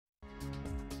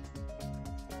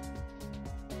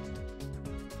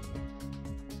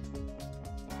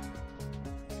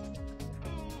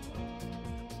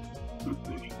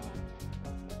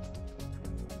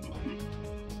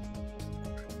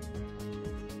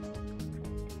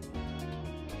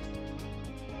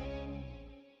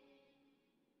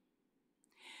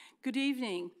Good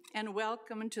evening and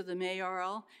welcome to the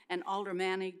Mayoral and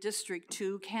Aldermanic District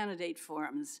 2 Candidate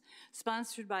Forums,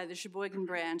 sponsored by the Sheboygan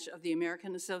branch of the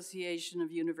American Association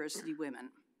of University Women.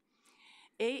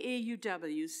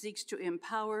 AAUW seeks to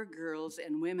empower girls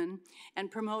and women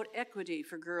and promote equity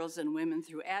for girls and women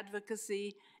through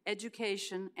advocacy,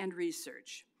 education, and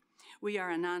research. We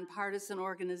are a nonpartisan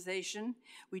organization.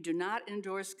 We do not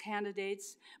endorse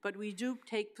candidates, but we do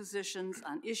take positions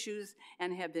on issues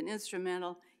and have been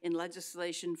instrumental in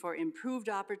legislation for improved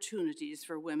opportunities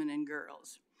for women and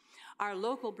girls. Our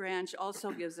local branch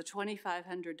also gives a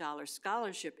 $2,500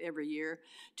 scholarship every year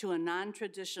to a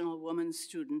non-traditional woman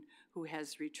student who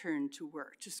has returned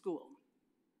to school.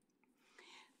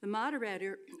 The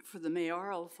moderator for the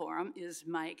Mayoral Forum is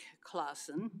Mike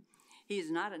Clausen. He is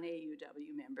not an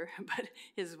AUW member, but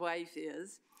his wife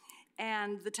is.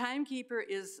 And the timekeeper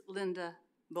is Linda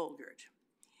Bolgert.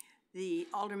 The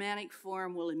Aldermanic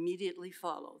Forum will immediately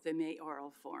follow the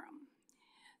Mayoral Forum.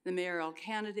 The mayoral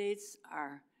candidates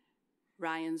are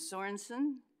Ryan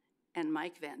Sorenson and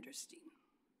Mike Vandersteen.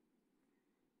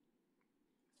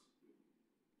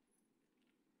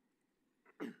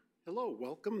 Hello,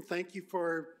 welcome. Thank you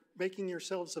for making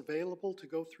yourselves available to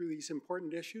go through these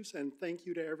important issues, and thank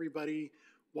you to everybody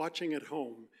watching at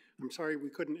home. I'm sorry we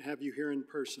couldn't have you here in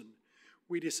person.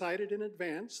 We decided in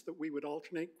advance that we would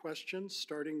alternate questions,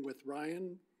 starting with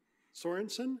Ryan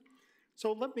Sorenson.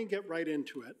 So let me get right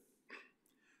into it.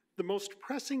 The most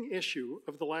pressing issue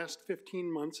of the last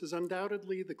 15 months is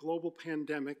undoubtedly the global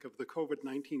pandemic of the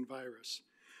COVID-19 virus.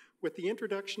 With the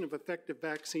introduction of effective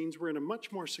vaccines, we're in a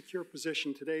much more secure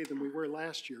position today than we were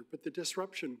last year, but the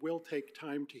disruption will take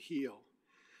time to heal.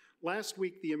 Last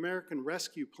week, the American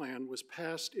Rescue Plan was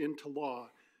passed into law,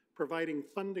 providing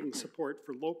funding support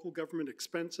for local government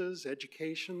expenses,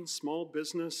 education, small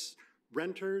business,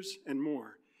 renters, and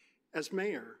more. As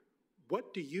mayor,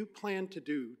 what do you plan to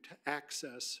do to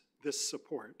access this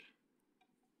support?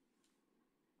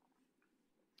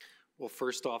 Well,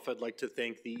 first off, I'd like to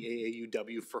thank the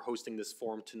AAUW for hosting this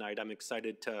forum tonight. I'm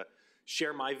excited to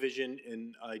share my vision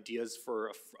and ideas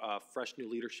for a fresh new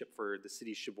leadership for the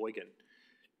city of Sheboygan.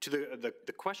 To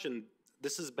the question,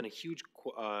 this has been a huge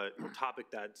topic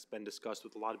that's been discussed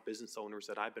with a lot of business owners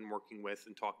that I've been working with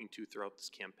and talking to throughout this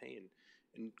campaign.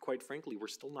 And quite frankly, we're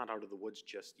still not out of the woods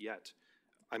just yet.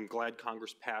 I'm glad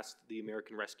Congress passed the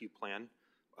American Rescue Plan,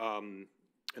 and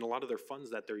a lot of their funds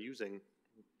that they're using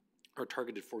are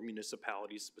targeted for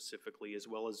municipalities specifically, as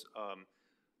well as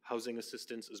housing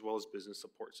assistance, as well as business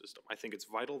support system. I think it's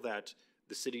vital that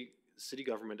the city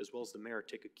government, as well as the mayor,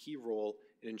 take a key role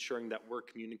in ensuring that we're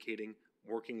communicating,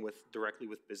 working directly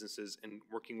with businesses, and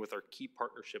working with our key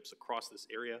partnerships across this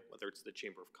area, whether it's the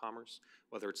Chamber of Commerce,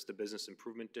 whether it's the Business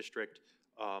Improvement District,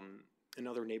 and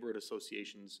other neighborhood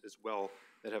associations as well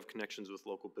that have connections with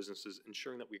local businesses,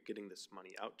 ensuring that we're getting this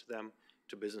money out to them,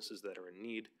 to businesses that are in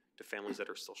need, to families that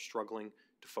are still struggling,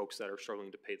 to folks that are struggling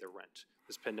to pay their rent.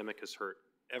 This pandemic has hurt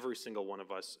every single one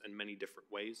of us in many different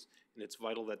ways, and it's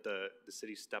vital that the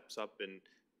city steps up and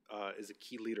is a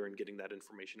key leader in getting that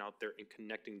information out there and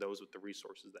connecting those with the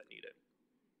resources that need it.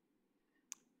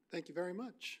 Thank you very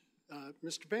much.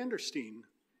 Mr. Vandersteen,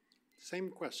 same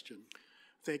question.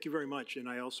 Thank you very much, and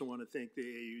I also want to thank the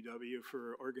AAUW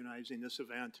for organizing this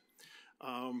event.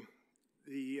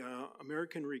 The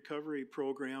American Recovery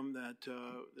Program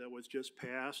that was just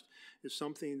passed is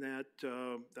something that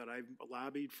I've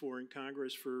lobbied for in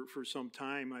Congress for some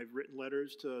time. I've written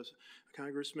letters to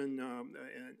Congressman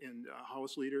and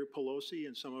House Leader Pelosi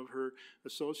and some of her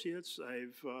associates.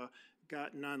 I've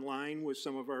gotten online with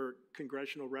some of our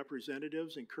congressional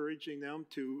representatives, encouraging them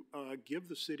to give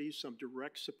the city some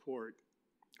direct support.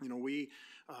 You know,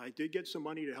 I did get some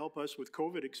money to help us with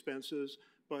COVID expenses,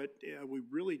 but we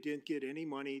really didn't get any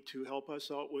money to help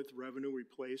us out with revenue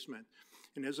replacement.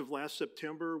 And as of last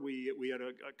September, we had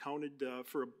accounted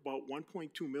for about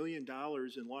 $1.2 million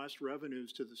in lost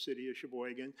revenues to the city of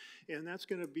Sheboygan, and that's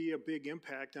going to be a big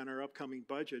impact on our upcoming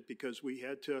budget because we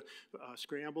had to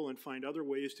scramble and find other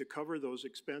ways to cover those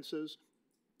expenses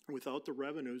without the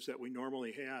revenues that we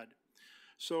normally had.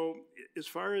 So as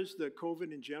far as the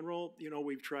COVID in general, you know,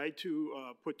 we've tried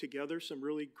to put together some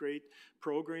really great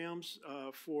programs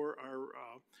for our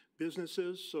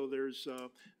businesses. So there's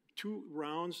 2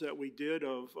 rounds that we did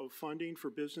of funding for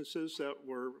businesses that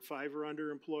were 5 or under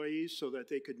employees so that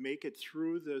they could make it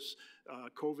through this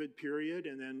COVID period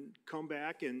and then come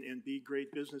back and be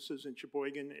great businesses in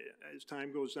Sheboygan as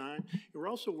time goes on. And we're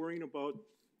also worrying about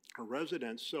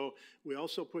residents. So we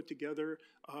also put together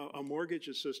a mortgage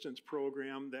assistance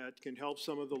program that can help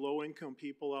some of the low-income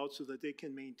people out so that they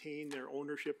can maintain their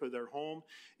ownership of their home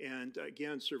and,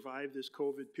 again, survive this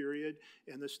COVID period.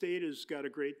 And the state has got a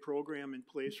great program in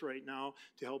place right now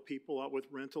to help people out with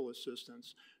rental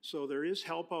assistance. So there is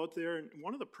help out there. And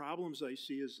one of the problems I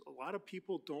see is a lot of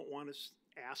people don't want to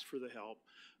ask for the help.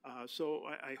 So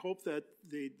I hope that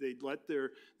they'd let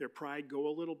their pride go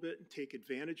a little bit and take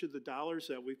advantage of the dollars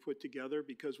that we put together,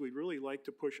 because we'd really like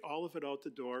to push all of it out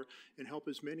the door and help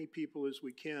as many people as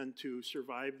we can to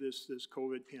survive this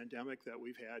COVID pandemic that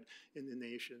we've had in the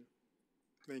nation.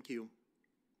 Thank you.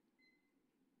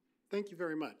 Thank you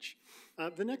very much.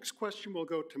 The next question will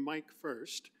go to Mike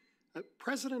first.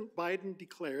 President Biden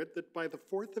declared that by the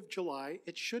 4th of July,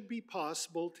 it should be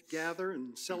possible to gather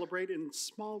and celebrate in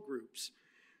small groups.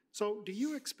 So do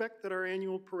you expect that our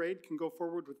annual parade can go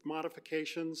forward with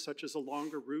modifications such as a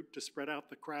longer route to spread out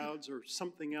the crowds or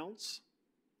something else?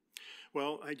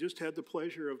 Well, I just had the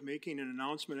pleasure of making an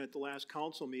announcement at the last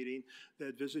council meeting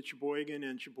that Visit Sheboygan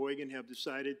and Sheboygan have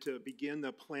decided to begin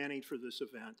the planning for this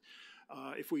event.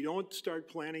 If we don't start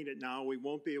planning it now, we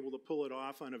won't be able to pull it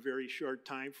off on a very short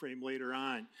time frame later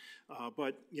on.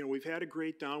 But you know, we've had a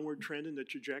great downward trend in the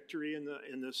trajectory in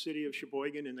the city of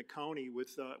Sheboygan and the county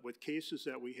with cases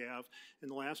that we have.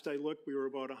 And the last I looked, we were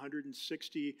about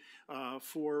 160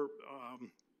 per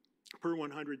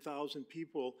 100,000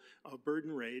 people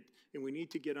burden rate, and we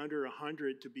need to get under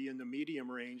 100 to be in the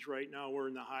medium range. Right now we're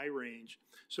in the high range.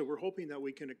 So we're hoping that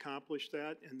we can accomplish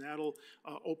that, and that'll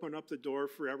open up the door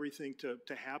for everything to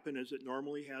happen as it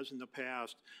normally has in the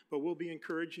past. But we'll be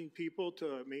encouraging people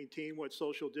to maintain what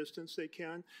social distance they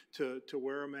can, to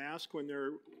wear a mask when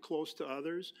they're close to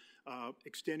others.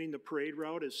 Extending the parade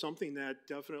route is something that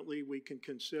definitely we can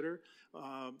consider.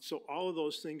 So all of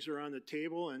those things are on the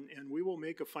table, and we will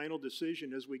make a final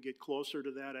decision as we get closer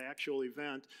to that actual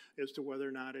event as to whether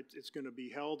or not it's going to be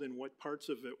held and what parts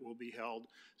of it will be held.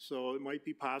 So it might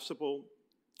be possible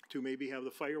to maybe have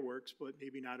the fireworks, but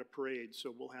maybe not a parade,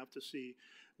 so we'll have to see.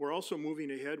 We're also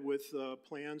moving ahead with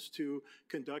plans to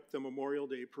conduct the Memorial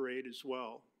Day parade as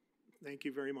well. Thank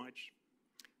you very much.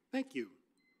 Thank you.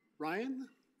 Ryan?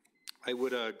 I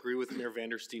would agree with Mayor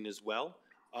Vandersteen as well.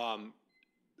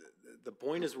 The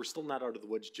point is we're still not out of the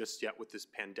woods just yet with this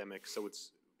pandemic, so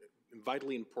it's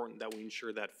vitally important that we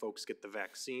ensure that folks get the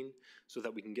vaccine so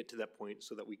that we can get to that point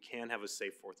so that we can have a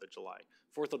safe 4th of July.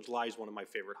 4th of July is one of my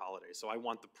favorite holidays, so I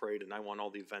want the parade and I want all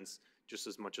the events just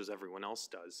as much as everyone else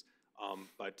does.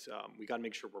 But we got to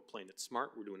make sure we're playing it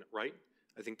smart, we're doing it right.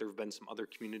 I think there have been some other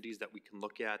communities that we can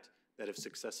look at that have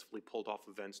successfully pulled off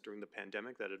events during the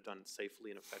pandemic that have done it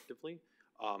safely and effectively.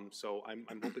 So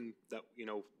I'm hoping that, you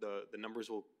know, the numbers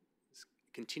will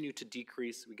continue to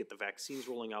decrease. We get the vaccines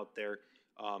rolling out there.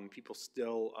 People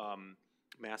still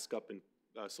mask up and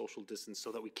social distance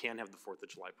so that we can have the 4th of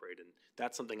July parade. And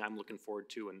that's something I'm looking forward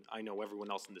to, and I know everyone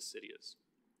else in this city is.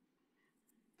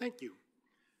 Thank you.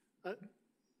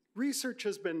 Research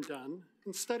has been done,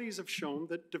 and studies have shown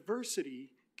that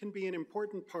diversity can be an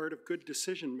important part of good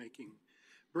decision-making.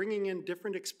 Bringing in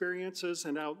different experiences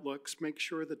and outlooks makes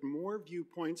sure that more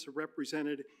viewpoints are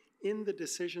represented in the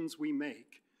decisions we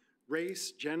make.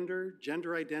 Race, gender,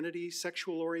 gender identity,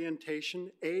 sexual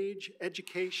orientation, age,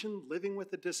 education, living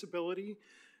with a disability.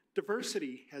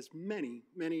 Diversity has many,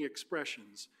 many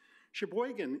expressions.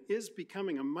 Sheboygan is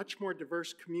becoming a much more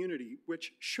diverse community,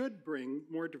 which should bring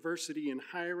more diversity in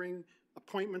hiring,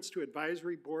 appointments to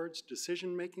advisory boards,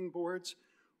 decision-making boards.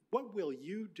 What will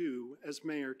you do as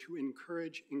mayor to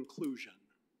encourage inclusion?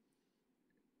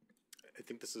 I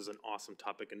think this is an awesome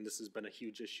topic, and this has been a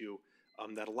huge issue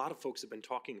that a lot of folks have been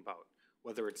talking about,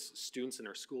 whether it's students in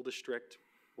our school district,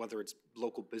 whether it's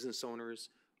local business owners,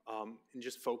 and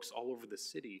just folks all over the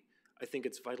city. I think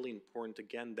it's vitally important,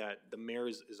 again, that the mayor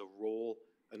is a role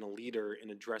and a leader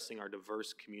in addressing our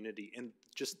diverse community and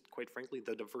just, quite frankly,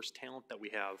 the diverse talent that we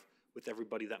have with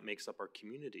everybody that makes up our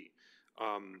community.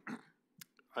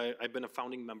 I've been a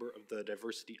founding member of the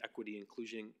Diversity, Equity,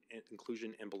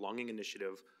 Inclusion and Belonging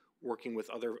Initiative, working with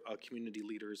other community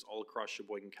leaders all across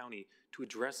Sheboygan County to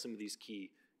address some of these key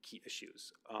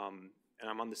issues. And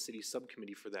I'm on the city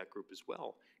subcommittee for that group as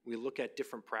well. We look at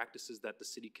different practices that the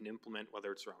city can implement,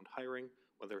 whether it's around hiring,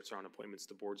 whether it's around appointments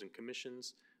to boards and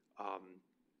commissions,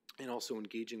 and also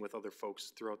engaging with other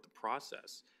folks throughout the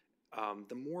process.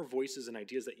 The more voices and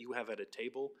ideas that you have at a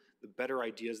table, the better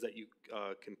ideas that you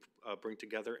can bring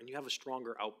together, and you have a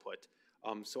stronger output.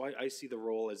 So I see the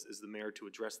role as the mayor to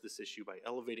address this issue by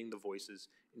elevating the voices,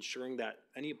 ensuring that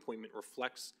any appointment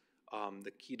reflects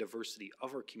the key diversity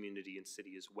of our community and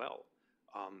city as well.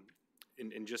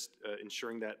 in just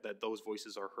ensuring that those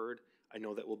voices are heard, I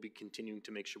know that we'll be continuing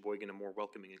to make Sheboygan a more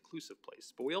welcoming, inclusive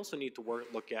place. But we also need to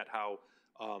look at how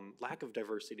lack of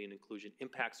diversity and inclusion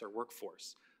impacts our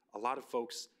workforce. A lot of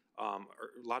folks, a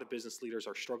lot of business leaders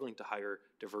are struggling to hire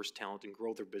diverse talent and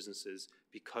grow their businesses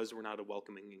because we're not a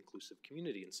welcoming, inclusive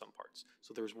community in some parts.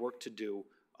 So there's work to do,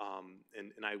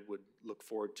 and I would look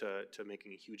forward to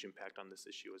making a huge impact on this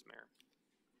issue as mayor.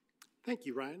 Thank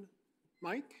you, Ryan.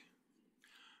 Mike?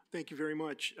 Thank you very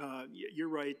much. You're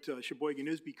right, Sheboygan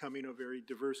is becoming a very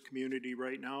diverse community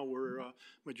right now. We're a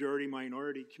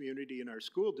majority-minority community in our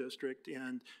school district,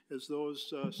 and as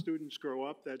those students grow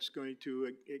up, that's going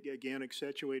to, again,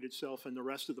 accentuate itself in the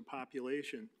rest of the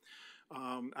population.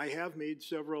 I have made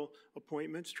several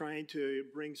appointments trying to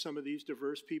bring some of these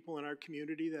diverse people in our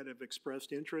community that have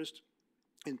expressed interest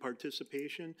in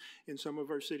participation in some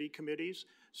of our city committees.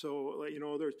 So, you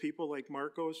know, there's people like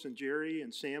Marcos and Jerry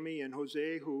and Sammy and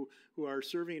Jose who are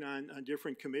serving on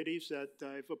different committees that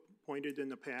I've appointed in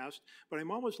the past, but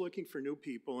I'm always looking for new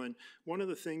people. And one of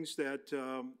the things that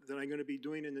I'm going to be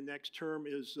doing in the next term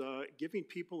is giving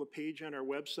people a page on our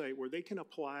website where they can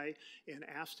apply and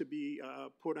ask to be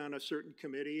put on a certain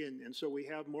committee. And so we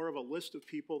have more of a list of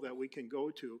people that we can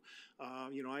go to.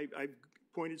 You know, I've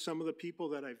pointed some of the people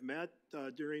that I've met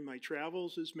during my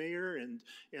travels as mayor, and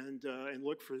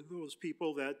look for those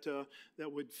people that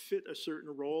would fit a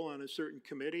certain role on a certain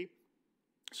committee.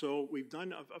 So we've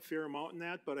done a fair amount in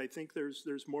that, but I think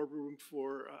there's more room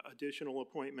for additional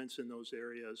appointments in those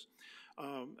areas.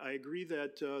 I agree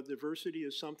that diversity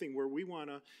is something where we want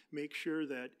to make sure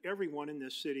that everyone in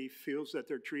this city feels that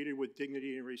they're treated with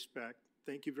dignity and respect.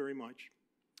 Thank you very much.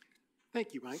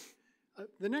 Thank you, Mike.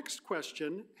 The next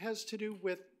question has to do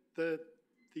with the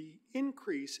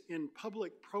increase in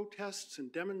public protests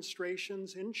and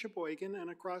demonstrations in Sheboygan and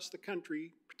across the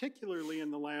country, particularly in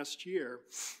the last year.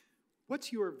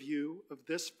 What's your view of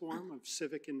this form of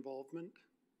civic involvement?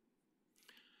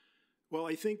 Well,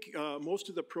 I think most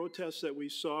of the protests that we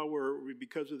saw were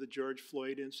because of the George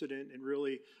Floyd incident and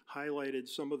really highlighted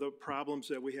some of the problems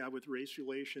that we have with race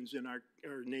relations in our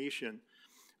nation.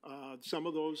 Some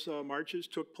of those marches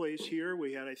took place here.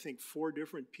 We had, I think, 4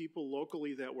 different people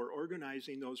locally that were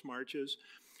organizing those marches.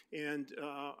 And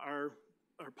our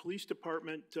police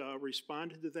department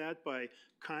responded to that by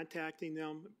contacting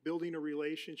them, building a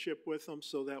relationship with them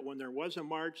so that when there was a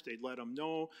march, they'd let them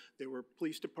know. They were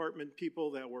police department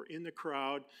people that were in the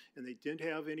crowd, and they didn't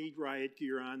have any riot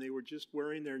gear on. They were just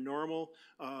wearing their normal,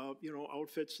 you know,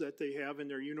 outfits that they have in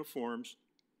their uniforms.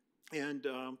 And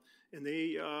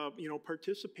they, you know,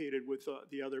 participated with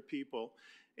the other people.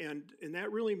 And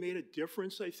that really made a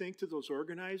difference, I think, to those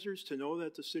organizers to know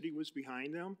that the city was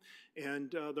behind them. And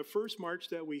the first march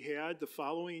that we had,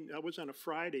 that was on a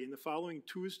Friday, and the following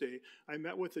Tuesday, I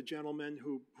met with a gentleman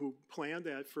who planned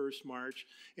that first march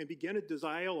and began a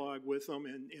dialogue with them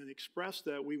and expressed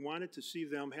that we wanted to see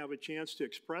them have a chance to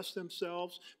express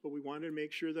themselves, but we wanted to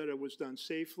make sure that it was done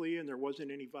safely and there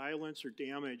wasn't any violence or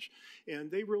damage.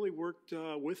 And they really worked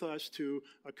with us to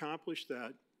accomplish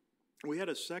that. We had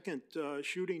a second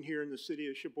shooting here in the city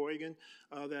of Sheboygan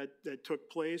that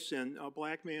took place, and a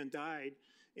black man died.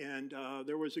 And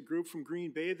there was a group from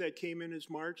Green Bay that came in as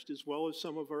marched, as well as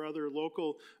some of our other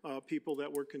local people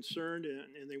that were concerned,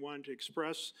 and they wanted to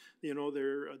express, you know,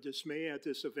 their dismay at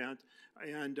this event.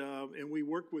 And we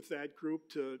worked with that group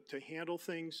to handle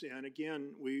things. And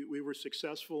again, we were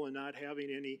successful in not having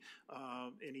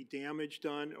any damage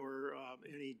done or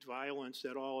any violence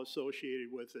at all associated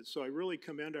with it. So I really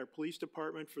commend our police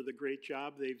department for the great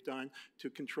job they've done to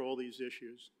control these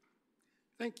issues.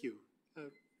 Thank you.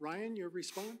 Ryan, your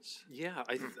response? Yeah,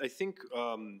 I think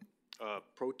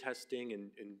protesting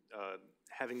and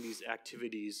having these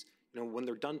activities, you know, when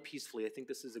they're done peacefully, I think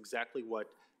this is exactly what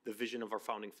the vision of our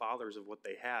founding fathers of what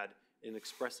they had in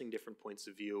expressing different points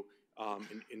of view,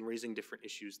 in raising different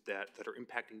issues that are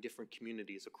impacting different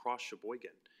communities across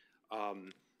Sheboygan.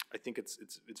 I think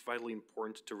it's vitally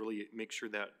important to really make sure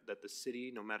that the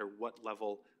city, no matter what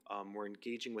level, we're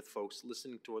engaging with folks,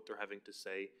 listening to what they're having to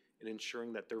say, and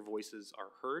ensuring that their voices are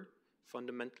heard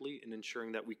fundamentally, and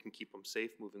ensuring that we can keep them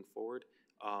safe moving forward,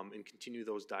 and continue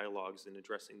those dialogues and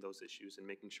addressing those issues and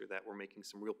making sure that we're making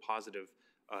some real positive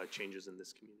changes in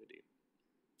this community.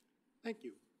 Thank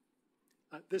you.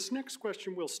 This next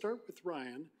question will start with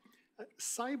Ryan.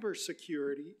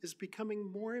 Cybersecurity is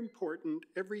becoming more important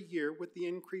every year with the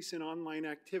increase in online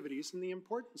activities and the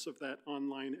importance of that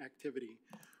online activity.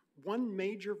 One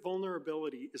major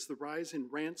vulnerability is the rise in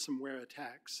ransomware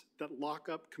attacks that lock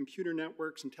up computer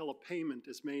networks until a payment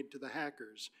is made to the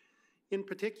hackers. In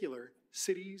particular,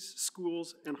 cities,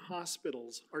 schools, and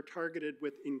hospitals are targeted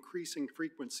with increasing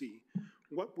frequency.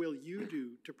 What will you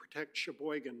do to protect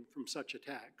Sheboygan from such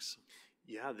attacks?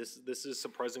 Yeah, this is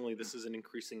surprisingly, this is an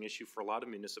increasing issue for a lot of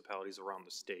municipalities around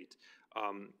the state.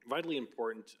 Vitally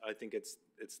important, I think it's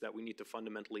that we need to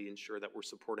fundamentally ensure that we're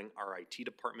supporting our IT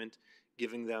department,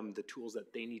 giving them the tools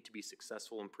that they need to be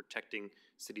successful in protecting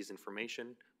city's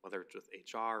information, whether it's with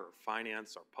HR or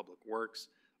finance or public works,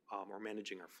 or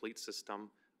managing our fleet system.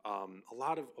 A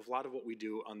lot of what we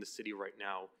do on the city right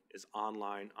now is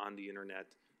online, on the internet,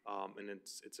 and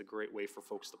it's a great way for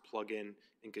folks to plug in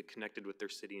and get connected with their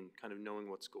city and kind of knowing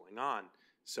what's going on.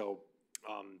 So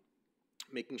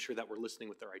making sure that we're listening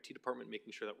with their IT department,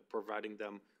 making sure that we're providing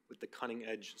them with the cutting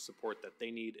edge support that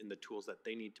they need and the tools that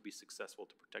they need to be successful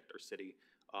to protect our city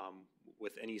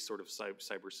with any sort of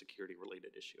cybersecurity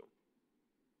related issue.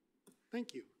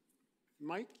 Thank you.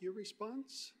 Mike, your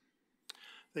response?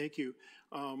 Thank you.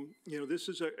 You know, this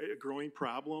is a growing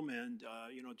problem, and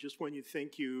you know, just when you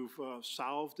think you've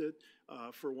solved it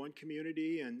for one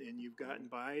community and you've gotten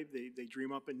by, they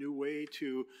dream up a new way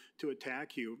to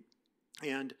attack you.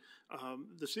 And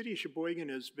the city of Sheboygan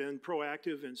has been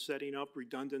proactive in setting up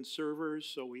redundant servers,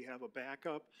 so we have a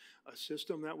backup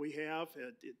system that we have,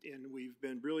 and we've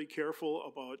been really careful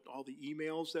about all the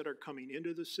emails that are coming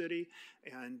into the city,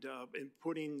 and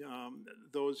putting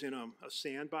those in a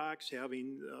sandbox,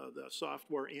 having the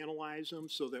software analyze them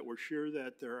so that we're sure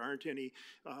that there aren't any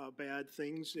bad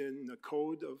things in the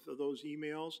code of those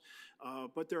emails.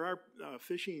 But there are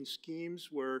phishing schemes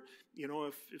where, you know,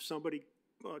 if somebody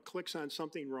clicks on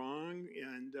something wrong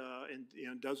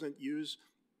and doesn't use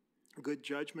good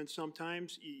judgment,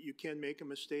 sometimes you can make a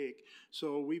mistake.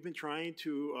 So we've been trying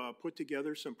to put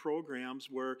together some programs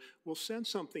where we'll send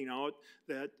something out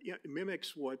that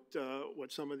mimics what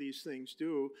some of these things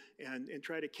do, and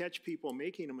try to catch people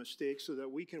making a mistake so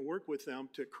that we can work with them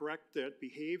to correct that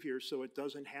behavior so it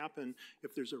doesn't happen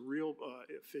if there's a real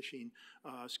phishing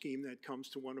scheme that comes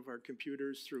to one of our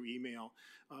computers through email.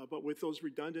 But with those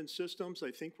redundant systems,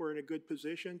 I think we're in a good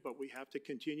position, but we have to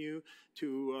continue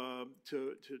to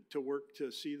work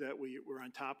to see that we're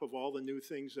on top of all the new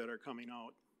things that are coming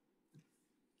out.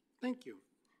 Thank you.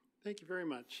 Thank you very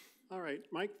much. All right,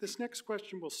 Mike, this next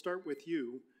question will start with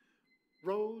you.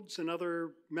 Roads and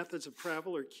other methods of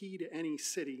travel are key to any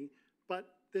city, but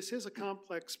this is a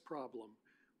complex problem.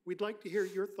 We'd like to hear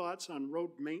your thoughts on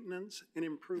road maintenance and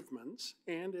improvements,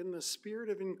 and in the spirit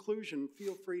of inclusion,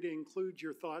 feel free to include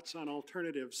your thoughts on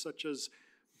alternatives such as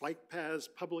bike paths,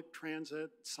 public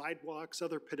transit, sidewalks,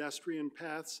 other pedestrian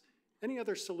paths, any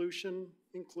other solution,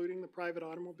 including the private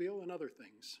automobile and other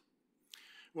things.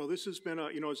 Well, this has been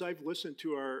you know, as I've listened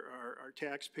to our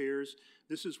taxpayers,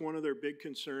 this is one of their big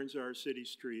concerns, our city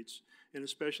streets. And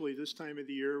especially this time of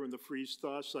the year when the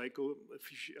freeze-thaw cycle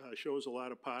shows a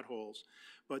lot of potholes.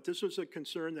 But this was a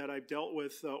concern that I've dealt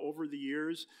with over the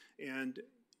years, and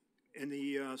in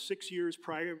the 6 years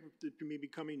prior to me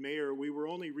becoming mayor, we were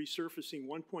only resurfacing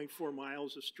 1.4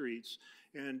 miles of streets.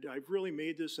 And I've really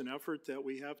made this an effort that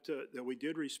we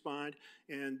did respond.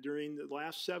 And during the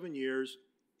last 7 years,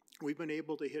 we've been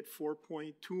able to hit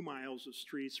 4.2 miles of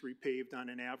streets repaved on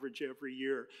an average every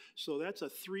year. So that's a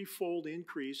threefold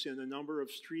increase in the number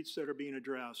of streets that are being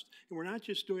addressed. And we're not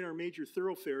just doing our major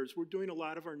thoroughfares, we're doing a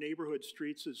lot of our neighborhood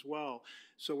streets as well.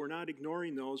 So we're not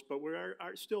ignoring those, but we are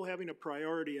still having a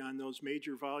priority on those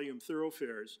major volume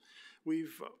thoroughfares.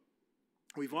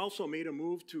 We've also made a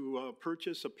move to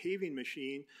purchase a paving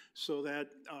machine so that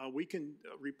we can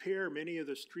repair many of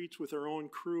the streets with our own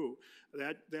crew.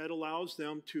 That allows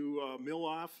them to mill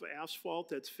off asphalt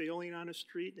that's failing on a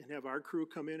street and have our crew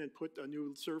come in and put a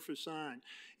new surface on.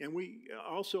 And we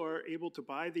also are able to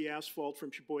buy the asphalt from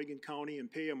Sheboygan County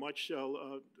and pay a much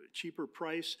cheaper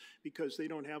price because they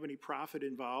don't have any profit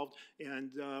involved,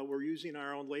 and we're using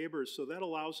our own labor. So that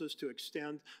allows us to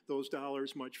extend those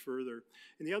dollars much further.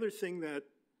 And the other thing that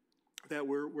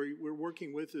we're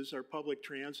working with is our public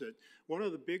transit. One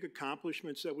of the big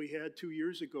accomplishments that we had 2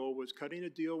 years ago was cutting a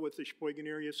deal with the Sheboygan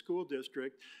Area School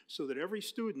District so that every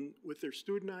student with their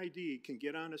student ID can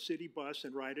get on a city bus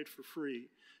and ride it for free.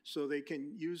 So they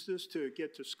can use this to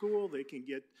get to school, they can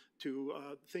get to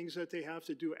things that they have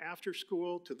to do after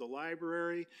school, to the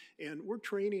library, and we're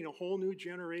training a whole new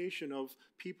generation of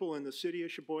people in the city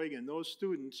of Sheboygan. Those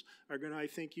students are going to, I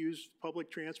think, use public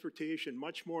transportation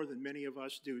much more than many of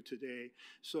us do today.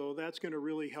 So that's going to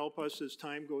really help us as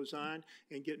time goes on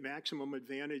and get maximum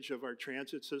advantage of our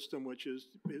transit system, which is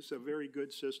a very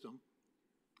good system.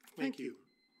 Thank you.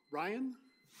 Ryan?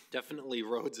 Definitely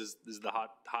roads is the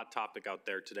hot topic out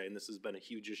there today, and this has been a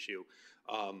huge issue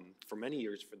for many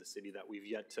years for the city that we've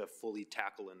yet to fully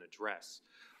tackle and address.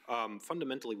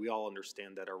 Fundamentally, we all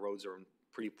understand that our roads are in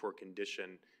pretty poor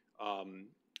condition.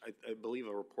 I believe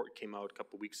a report came out a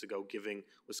couple weeks ago giving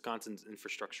Wisconsin's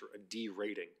infrastructure a D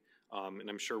rating, and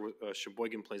I'm sure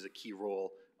Sheboygan plays a key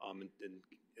role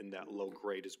in that low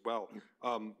grade as well.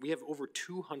 We have over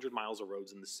 200 miles of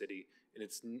roads in the city, and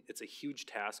it's a huge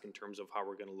task in terms of how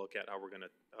we're going to look at how we're going to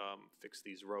fix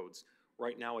these roads.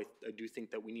 Right now, I do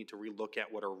think that we need to relook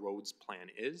at what our roads plan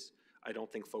is. I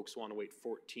don't think folks want to wait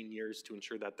 14 years to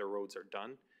ensure that their roads are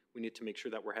done. We need to make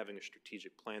sure that we're having a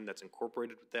strategic plan that's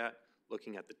incorporated with that,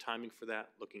 looking at the timing for that,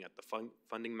 looking at the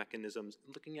funding mechanisms,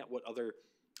 and looking at what other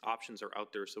options are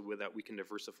out there so that we can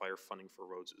diversify our funding for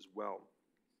roads as well.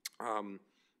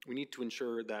 We need to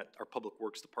ensure that our public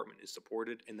works department is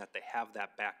supported and that they have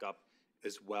that backup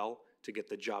as well to get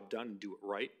the job done and do it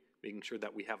right, making sure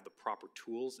that we have the proper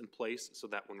tools in place so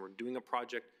that when we're doing a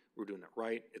project, we're doing it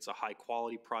right. It's a high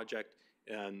quality project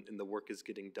and the work is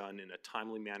getting done in a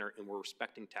timely manner and we're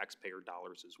respecting taxpayer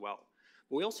dollars as well.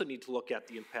 But we also need to look at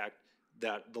the impact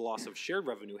that the loss of shared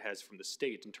revenue has from the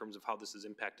state in terms of how this has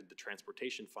impacted the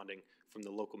transportation funding from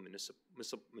the local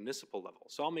municipal level.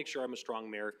 So I'll make sure I'm a strong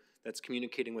mayor that's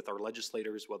communicating with our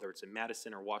legislators, whether it's in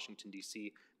Madison or Washington,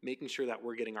 D.C., making sure that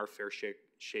we're getting our fair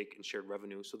shake in shared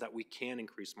revenue so that we can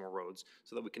increase more roads,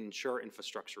 so that we can ensure our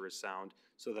infrastructure is sound,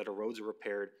 so that our roads are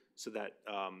repaired, so that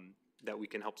that we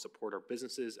can help support our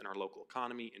businesses and our local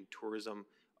economy and tourism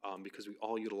because we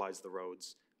all utilize the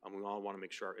roads. We all want to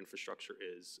make sure our infrastructure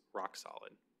is rock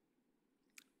solid.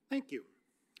 Thank you.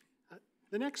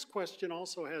 The next question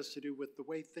also has to do with the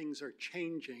way things are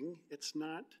changing. It's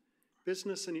not,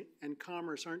 business and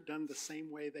commerce aren't done the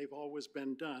same way they've always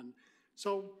been done.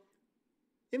 So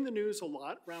in the news a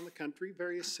lot around the country,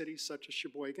 various cities such as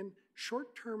Sheboygan,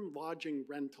 short-term lodging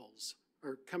rentals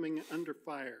are coming under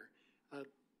fire.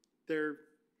 They're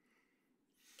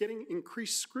getting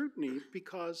increased scrutiny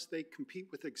because they compete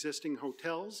with existing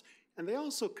hotels, and they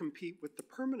also compete with the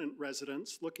permanent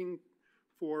residents looking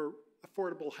for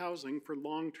affordable housing for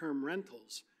long-term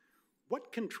rentals.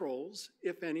 What controls,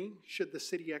 if any, should the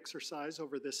city exercise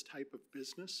over this type of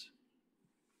business?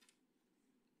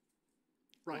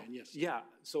 Ryan, yes. Yeah,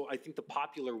 so I think the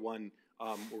popular one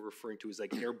we're referring to is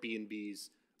like Airbnbs.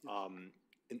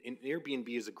 And Airbnb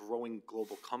is a growing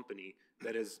global company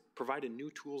that has provided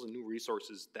new tools and new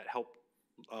resources that help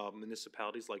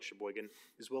municipalities like Sheboygan,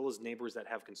 as well as neighbors that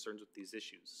have concerns with these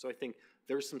issues. So I think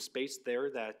there's some space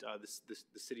there that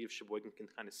the city of Sheboygan can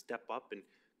kind of step up and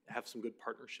have some good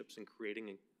partnerships in creating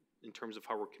in terms of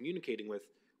how we're communicating with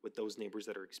those neighbors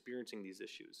that are experiencing these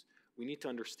issues. We need to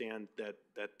understand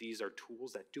that these are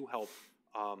tools that do help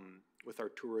with our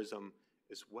tourism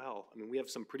as well. I mean, we have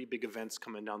some pretty big events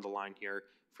coming down the line here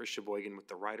for Sheboygan with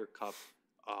the Ryder Cup,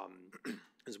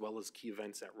 as well as key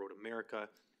events at Road America.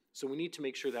 So we need to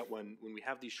make sure that when we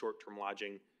have these short-term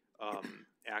lodging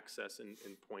access and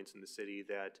points in the city,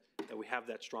 that we have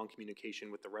that strong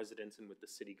communication with the residents and with the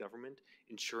city government,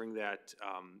 ensuring that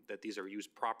that these are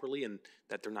used properly and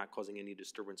that they're not causing any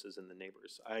disturbances in the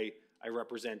neighbors. I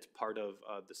represent part of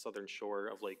the southern shore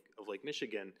of Lake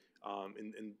Michigan,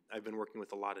 and I've been working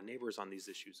with a lot of neighbors on these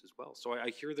issues as well. So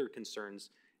I hear their concerns,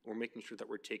 and we're making sure that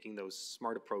we're taking those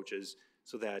smart approaches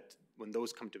so that when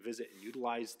those come to visit and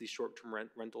utilize these short-term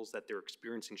rentals, that they're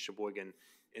experiencing Sheboygan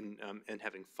and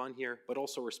having fun here, but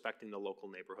also respecting the local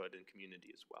neighborhood and community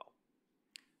as well.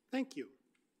 Thank you.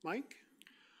 Mike?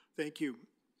 Thank you.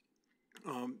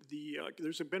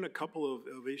 There's been a couple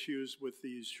of issues with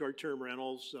these short-term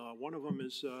rentals. One of them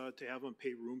is to have them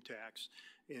pay room tax.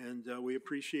 And we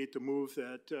appreciate the move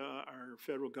that our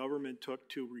federal government took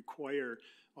to require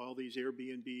all these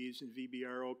Airbnbs and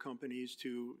VBRO companies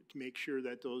to make sure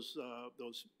that those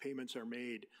payments are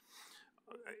made.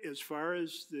 As far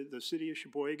as the city of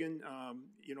Sheboygan,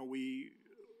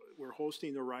 we're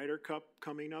hosting the Ryder Cup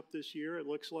coming up this year, it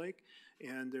looks like,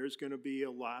 and there's going to be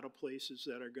a lot of places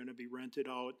that are going to be rented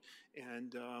out,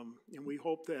 and we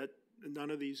hope that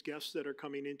none of these guests that are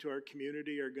coming into our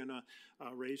community are going to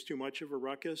raise too much of a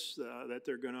ruckus, that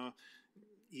they're going to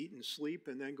eat and sleep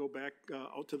and then go back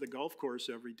out to the golf course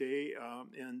every day,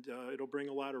 and it'll bring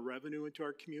a lot of revenue into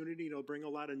our community. It'll bring a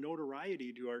lot of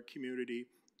notoriety to our community.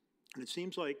 And it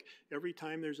seems like every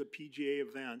time there's a PGA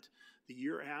event, the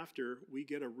year after, we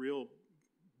get a real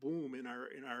boom in our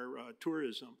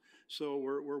tourism. So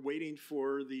we're waiting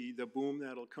for the boom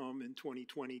that'll come in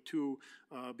 2022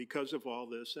 because of all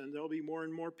this, and there'll be more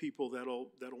and more people that'll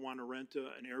want to rent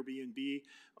an Airbnb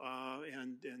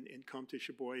and come to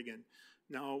Sheboygan.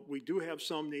 Now, we do have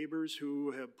some neighbors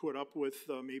who have put up with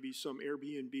maybe some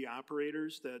Airbnb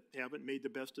operators that haven't made the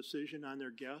best decision on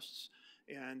their guests.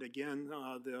 And again,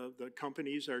 the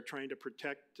companies are trying to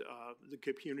protect the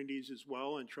communities as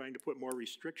well and trying to put more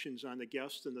restrictions on the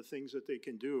guests and the things that they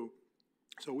can do.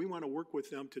 So we want to work with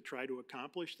them to try to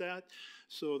accomplish that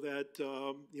so that,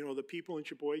 you know, the people in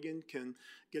Sheboygan can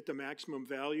get the maximum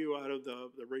value out of the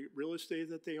real estate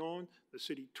that they own. The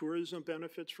city tourism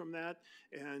benefits from that,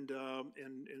 and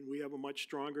we have a much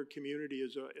stronger community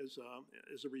as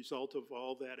a result of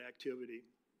all that activity.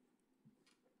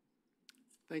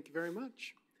 Thank you very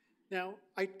much. Now,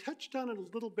 I touched on it a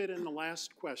little bit in the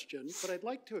last question, but I'd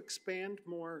like to expand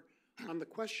more on the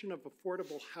question of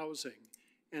affordable housing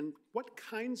and what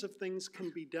kinds of things can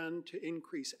be done to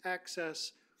increase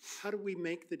access. How do we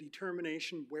make the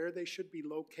determination where they should be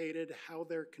located, how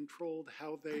they're controlled,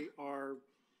 how they are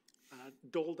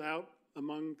doled out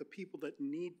among the people that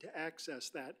need to access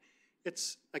that?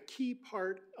 It's a key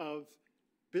part of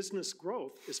business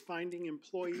growth is finding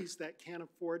employees that can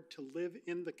afford to live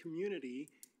in the community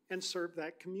and serve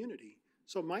that community.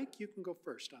 So Mike, you can go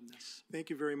first on this. Thank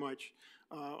you very much.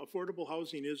 Affordable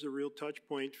housing is a real touch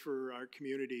point for our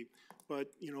community,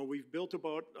 but you know, we've built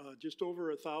about just over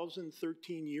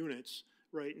 1,013 units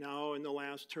right now in the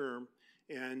last term,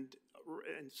 and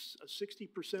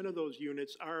 60% of those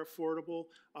units are affordable,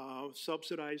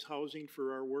 subsidized housing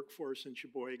for our workforce in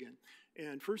Sheboygan.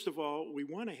 And first of all, we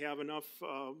want to have enough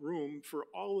room for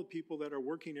all the people that are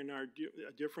working in our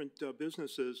different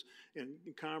businesses and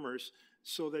commerce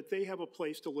so that they have a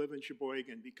place to live in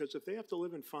Sheboygan. Because if they have to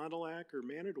live in Fond du Lac or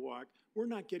Manitowoc, we're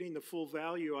not getting the full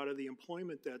value out of the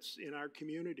employment that's in our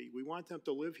community. We want them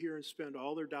to live here and spend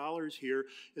all their dollars here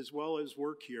as well as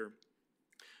work here.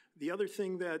 The other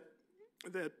thing that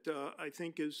I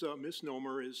think is a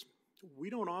misnomer is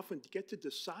we don't often get to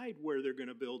decide where they're going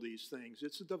to build these things.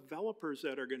 It's the developers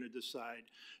that are going to decide.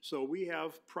 So we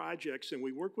have projects and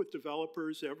we work with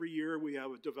developers. Every year we have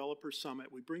a developer summit.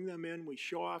 We bring them in, we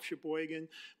show off Sheboygan,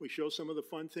 we show some of the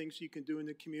fun things you can do in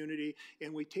the community,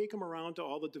 and we take them around to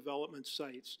all the development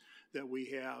sites that we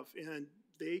have. And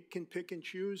they can pick and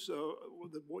choose the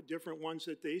different ones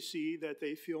that they see that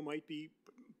they feel might be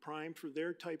primed for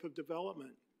their type of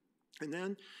development. And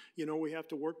then, you know, we have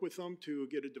to work with them to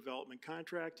get a development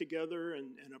contract together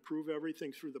and approve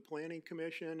everything through the Planning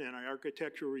Commission and our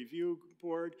Architectural Review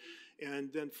Board.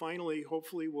 And then finally,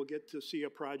 hopefully, we'll get to see a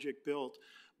project built.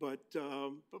 But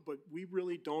we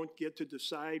really don't get to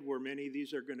decide where many of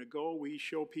these are going to go. We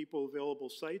show people available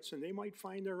sites, and they might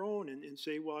find their own and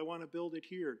say, well, I want to build it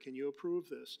here. Can you approve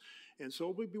this? And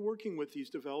so we'll be working with these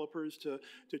developers to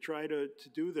try to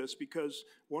do this, because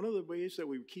one of the ways that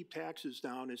we keep taxes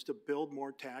down is to build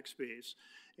more tax base.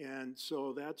 And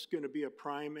so that's going to be a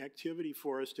prime activity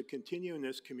for us to continue in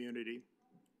this community.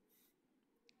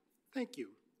 Thank you.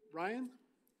 Ryan?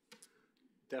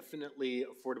 Definitely,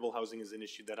 affordable housing is an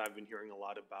issue that I've been hearing a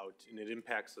lot about, and it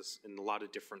impacts us in a lot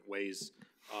of different ways,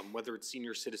 whether it's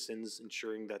senior citizens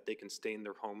ensuring that they can stay in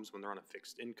their homes when they're on a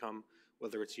fixed income,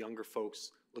 whether it's younger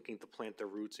folks looking to plant their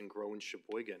roots and grow in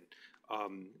Sheboygan. I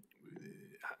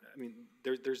mean,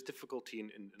 there's difficulty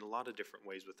in a lot of different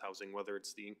ways with housing, whether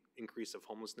it's the increase of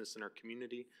homelessness in our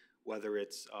community, whether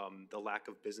it's the lack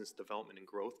of business development and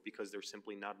growth because there's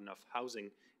simply not enough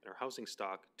housing in our housing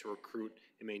stock to recruit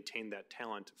and maintain that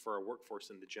talent for our workforce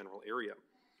in the general area.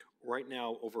 Right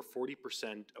now, over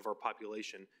 40% of our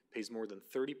population pays more than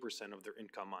 30% of their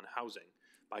income on housing.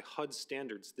 By HUD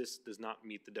standards, this does not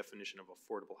meet the definition of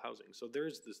affordable housing. So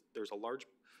there's a large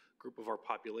group of our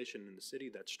population in the city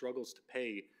that struggles to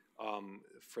pay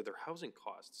for their housing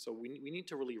costs. So we need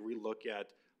to really relook at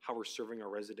how we're serving our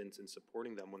residents and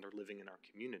supporting them when they're living in our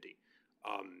community.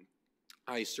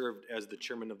 I served as the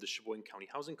chairman of the Sheboygan County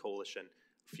Housing Coalition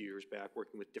a few years back,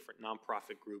 working with different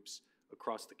nonprofit groups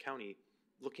across the county,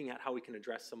 looking at how we can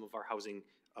address some of our housing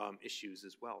issues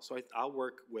as well. So I'll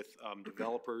work with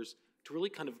developers to really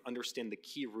kind of understand the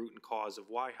key root and cause of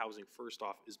why housing, first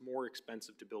off, is more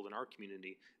expensive to build in our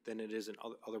community than it is in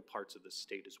other parts of the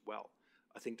state as well.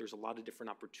 I think there's a lot of different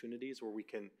opportunities where we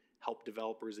can help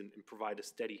developers and provide a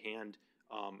steady hand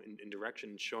in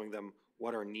direction, showing them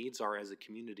what our needs are as a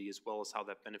community, as well as how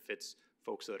that benefits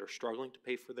folks that are struggling to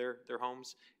pay for their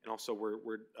homes. And also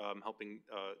we're helping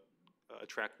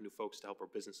attract new folks to help our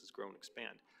businesses grow and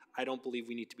expand. I don't believe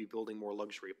we need to be building more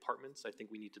luxury apartments. I think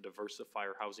we need to diversify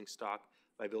our housing stock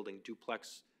by building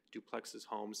duplex duplexes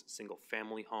homes,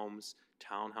 single-family homes,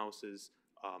 townhouses.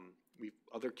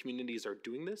 Other communities are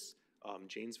doing this.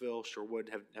 Janesville, Sherwood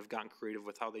have gotten creative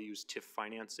with how they use TIF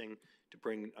financing to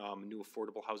bring new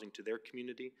affordable housing to their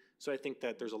community. So I think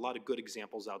that there's a lot of good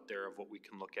examples out there of what we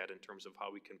can look at in terms of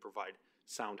how we can provide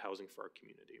sound housing for our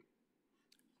community.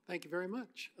 Thank you very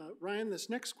much. Ryan, this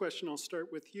next question I'll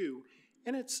start with you,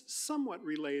 and it's somewhat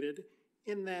related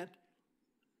in that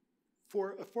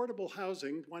for affordable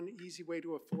housing, one easy way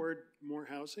to afford more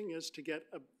housing is to get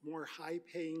a more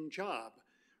high-paying job.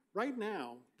 Right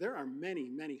now, there are many,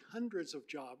 many hundreds of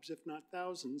jobs, if not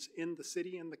thousands, in the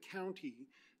city and the county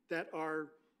that are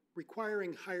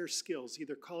requiring higher skills,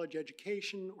 either college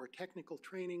education or technical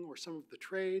training or some of the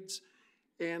trades,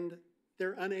 and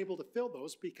they're unable to fill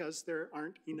those because there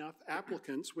aren't enough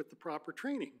applicants with the proper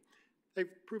training.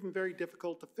 They've proven very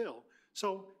difficult to fill.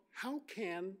 So how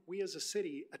can we as a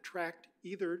city attract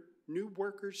either new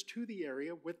workers to the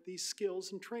area with these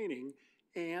skills and training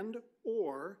and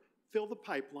or fill the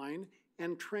pipeline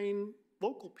and train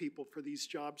local people for these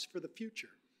jobs for the future?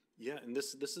 Yeah, and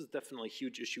this is definitely a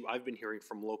huge issue I've been hearing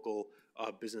from local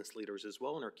business leaders as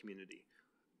well in our community.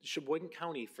 Sheboygan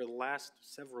County, for the last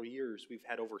several years, we've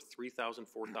had over 3,000,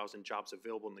 4,000 jobs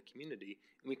available in the community,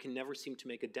 and we can never seem to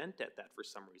make a dent at that for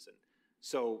some reason.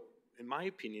 So, in my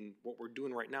opinion, what we're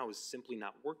doing right now is simply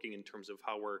not working in terms of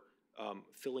how we're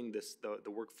filling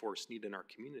the workforce need in our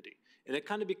community. And it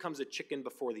kind of becomes a chicken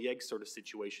before the egg sort of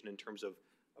situation in terms of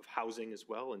housing as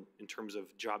well, and in terms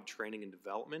of job training and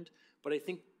development. But I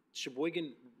think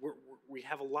Sheboygan, we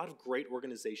have a lot of great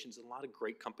organizations and a lot of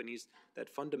great companies that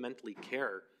fundamentally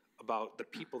care about the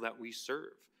people that we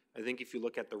serve. I think if you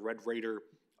look at the Red Raider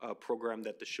program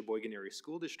that the Sheboygan Area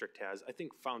School District has, I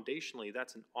think foundationally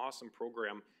that's an awesome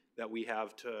program that we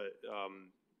have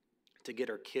to get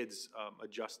our kids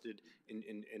adjusted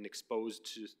and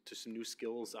exposed to some new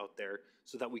skills out there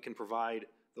so that we can provide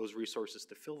those resources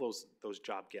to fill those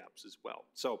job gaps as well.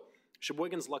 So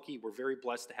Sheboygan's lucky. We're very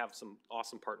blessed to have some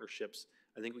awesome partnerships.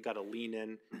 I think we got to lean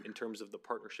in terms of the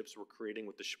partnerships we're creating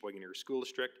with the Sheboygan Area School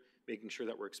District, making sure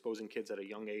that we're exposing kids at a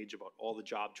young age about all the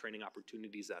job training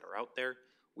opportunities that are out there.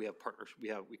 We have partners.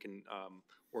 We can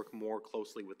work more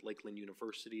closely with Lakeland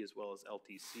University as well as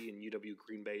LTC and UW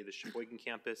Green Bay, the Sheboygan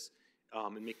campus,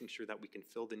 and making sure that we can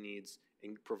fill the needs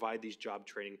and provide these job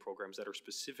training programs that are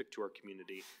specific to our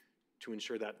community to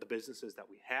ensure that the businesses that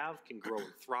we have can grow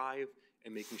and thrive,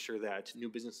 and making sure that new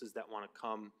businesses that want to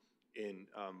come and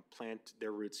plant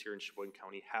their roots here in Sheboygan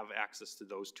County have access to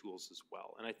those tools as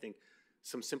well. And I think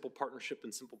some simple partnership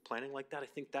and simple planning like that, I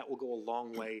think that will go a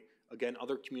long way. Again,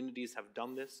 other communities have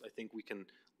done this. I think we can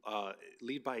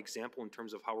lead by example in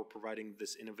terms of how we're providing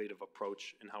this innovative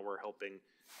approach and how we're helping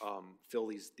fill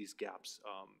these gaps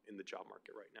in the job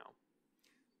market right now.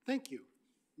 Thank you.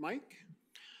 Mike?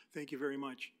 Thank you very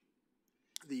much.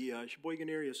 The Sheboygan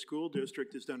Area School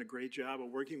District has done a great job of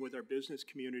working with our business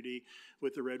community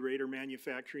with the Red Raider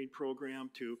Manufacturing Program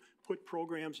to put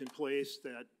programs in place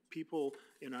that people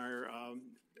in our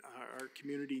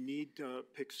community need to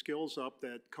pick skills up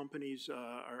that companies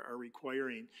are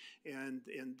requiring. And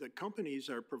the companies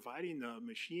are providing the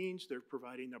machines, they're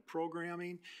providing the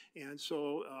programming, and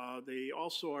so they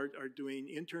also are doing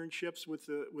internships with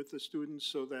the students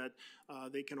so that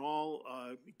they can all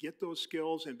get those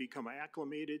skills and become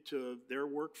acclimated to their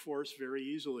workforce very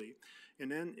easily.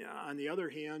 And then on the other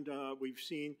hand, we've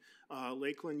seen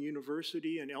Lakeland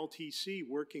University and LTC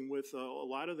working with a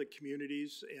lot of the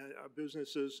communities and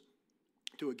businesses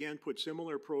to again put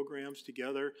similar programs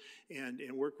together and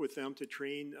work with them to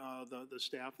train the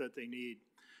staff that they need.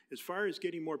 As far as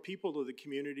getting more people to the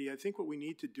community, I think what we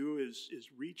need to do is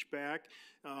reach back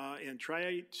and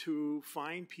try to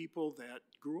find people that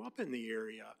grew up in the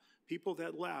area, people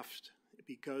that left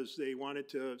because they wanted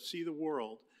to see the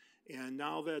world. And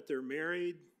now that they're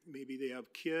married, maybe they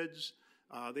have kids,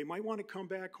 they might want to come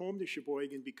back home to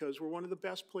Sheboygan because we're one of the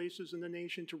best places in the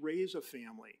nation to raise a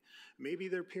family. Maybe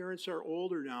their parents are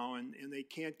older now and they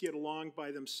can't get along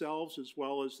by themselves as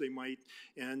well as they might,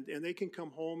 and they can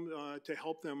come home to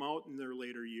help them out in their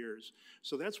later years.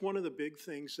 So that's one of the big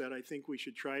things that I think we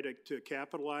should try to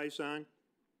capitalize on.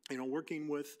 You know, working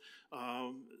with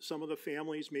some of the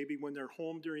families, maybe when they're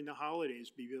home during the holidays,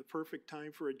 be the perfect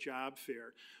time for a job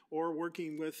fair. Or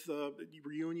working with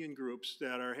reunion groups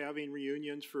that are having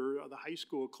reunions for the high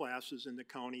school classes in the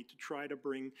county to try to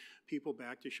bring people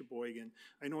back to Sheboygan.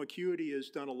 I know Acuity has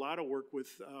done a lot of work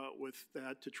with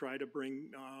that to try to bring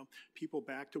people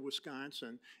back to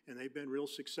Wisconsin, and they've been real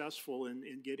successful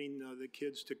in getting the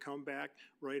kids to come back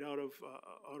right out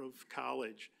of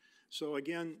college. So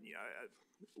again,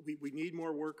 we need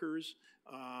more workers.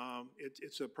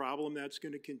 It's a problem that's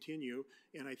going to continue,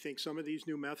 and I think some of these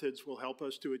new methods will help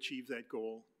us to achieve that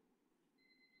goal.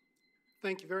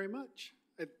 Thank you very much.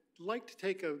 I'd like to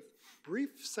take a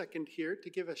brief second here to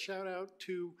give a shout out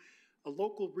to a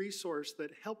local resource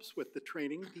that helps with the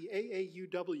training. The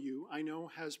AAUW, I know,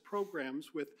 has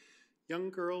programs with young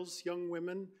girls, young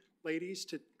women, ladies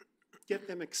to get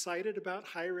them excited about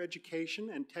higher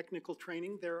education and technical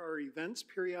training. There are events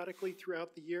periodically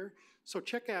throughout the year, so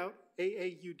check out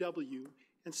AAUW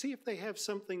and see if they have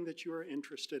something that you are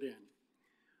interested in.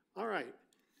 All right,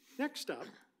 next up,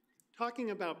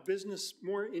 talking about business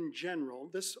more in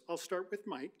general, I'll start with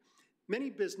Mike. Many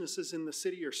businesses in the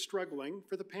city are struggling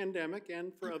for the pandemic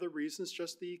and for other reasons,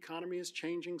 just the economy is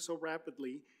changing so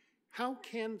rapidly. How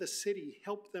can the city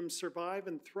help them survive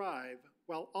and thrive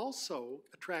while also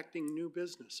attracting new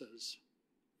businesses?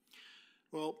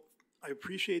 Well, I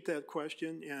appreciate that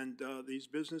question, and these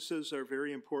businesses are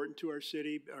very important to our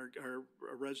city. Our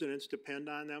residents depend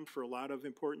on them for a lot of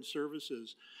important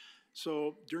services.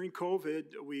 So during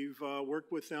COVID, we've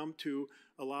worked with them to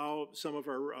allow some of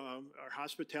our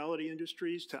hospitality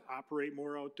industries to operate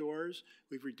more outdoors.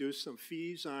 We've reduced some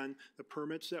fees on the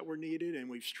permits that were needed, and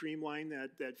we've streamlined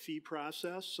that fee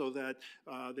process so that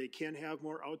they can have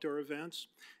more outdoor events.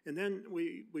 And then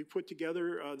we put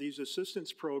together these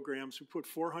assistance programs. We put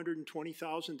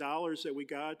 $420,000 that we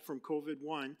got from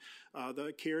COVID-1,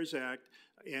 the CARES Act,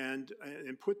 and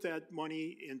put that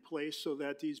money in place so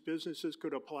that these businesses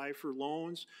could apply for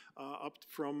loans up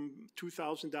from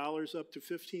 $2,000 up to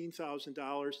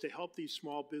 $15,000 to help these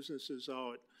small businesses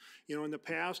out. You know, in the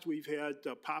past, we've had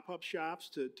pop-up shops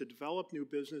to develop new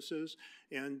businesses,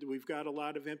 and we've got a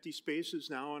lot of empty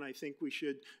spaces now, and I think we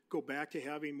should go back to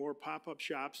having more pop-up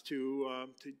shops to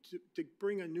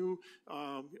bring a new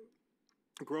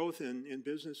growth in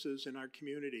businesses in our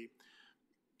community.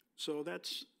 So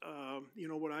that's, you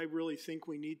know, what I really think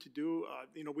we need to do.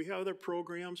 You know, we have other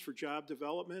programs for job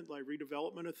development, like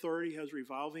Redevelopment Authority has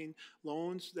revolving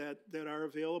loans that are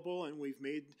available, and we've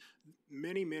made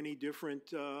many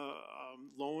different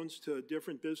loans to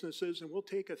different businesses, and we'll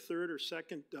take a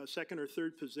second or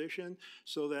third position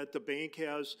so that the bank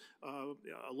has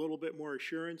a little bit more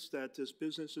assurance that this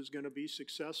business is going to be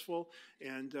successful.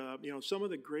 And, you know, some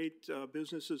of the great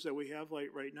businesses that we have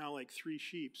right now, like Three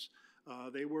Sheeps,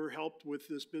 they were helped with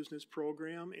this business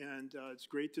program, and it's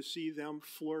great to see them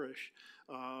flourish.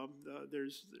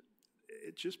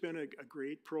 It's just been a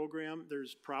great program.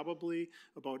 There's probably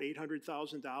about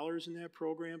 $800,000 in that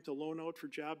program to loan out for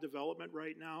job development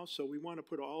right now, so we want to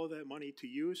put all of that money to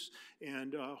use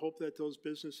and hope that those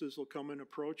businesses will come and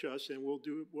approach us, and we'll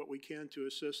do what we can to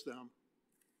assist them.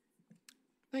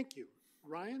 Thank you.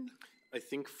 Ryan? I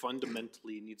think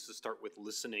fundamentally it needs to start with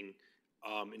listening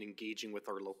and engaging with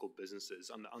our local businesses.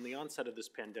 On the onset of this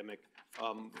pandemic,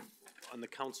 on the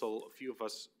council, a few of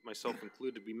us, myself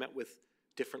included, we met with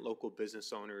different local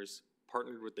business owners,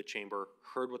 partnered with the chamber,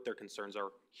 heard what their concerns are,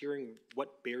 hearing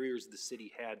what barriers the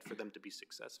city had for them to be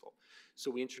successful. So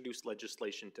we introduced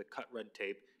legislation to cut red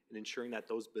tape and ensuring that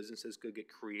those businesses could get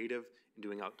creative in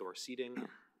doing outdoor seating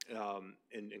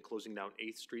and closing down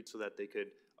 8th Street so that they could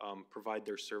provide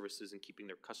their services and keeping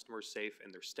their customers safe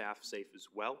and their staff safe as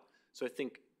well. So I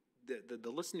think the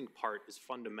listening part is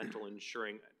fundamental in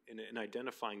ensuring and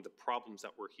identifying the problems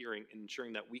that we're hearing and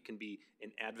ensuring that we can be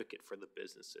an advocate for the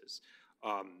businesses.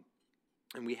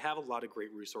 And we have a lot of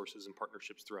great resources and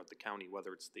partnerships throughout the county,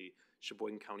 whether it's the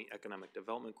Sheboygan County Economic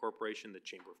Development Corporation, the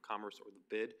Chamber of Commerce, or the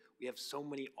BID. We have so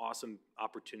many awesome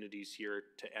opportunities here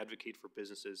to advocate for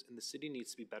businesses, and the city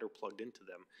needs to be better plugged into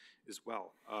them as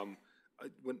well.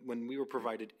 When we were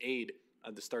provided aid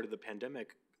at the start of the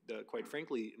pandemic, quite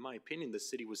frankly, in my opinion, the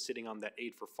city was sitting on that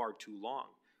aid for far too long.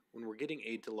 When we're getting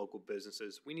aid to local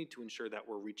businesses, we need to ensure that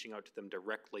we're reaching out to them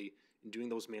directly and doing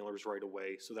those mailers right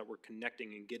away so that we're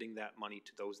connecting and getting that money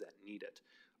to those that need it.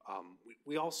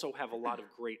 We also have a lot of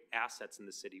great assets in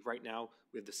the city. Right now,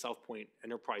 we have the South Point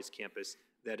Enterprise Campus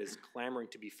that is clamoring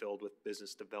to be filled with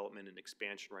business development and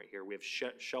expansion right here. We have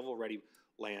shovel-ready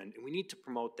land, and we need to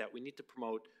promote that. We need to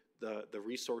promote the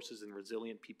resources and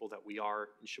resilient people that we are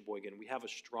in Sheboygan. We have a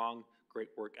strong, great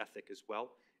work ethic as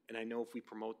well, and I know if we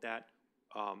promote that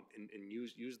and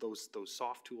use those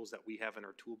soft tools that we have in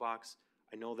our toolbox,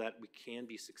 I know that we can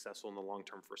be successful in the long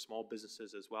term for small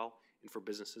businesses as well and for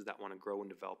businesses that want to grow and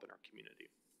develop in our community.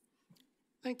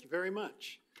 Thank you very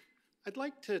much. I'd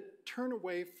like to turn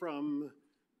away from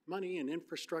money and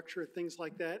infrastructure, things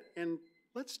like that, and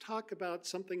let's talk about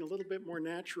something a little bit more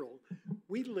natural.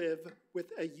 We live with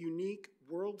a unique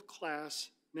world-class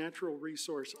natural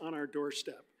resource on our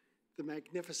doorstep, the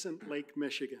magnificent Lake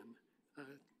Michigan.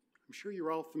 I'm I'm sure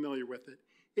you're all familiar with it.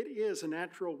 It is a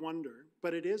natural wonder,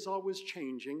 but it is always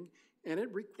changing, and it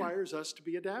requires us to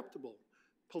be adaptable.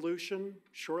 Pollution,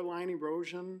 shoreline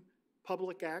erosion,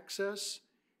 public access.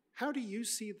 How do you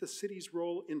see the city's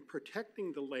role in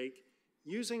protecting the lake,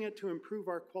 using it to improve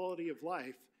our quality of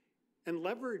life, and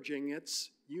leveraging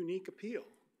its unique appeal?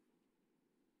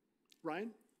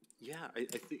 Ryan? Yeah, I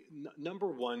think number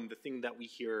one, the thing that we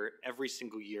hear every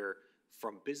single year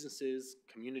from businesses,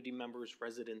 community members,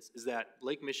 residents, is that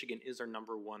Lake Michigan is our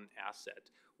number one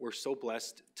asset. We're so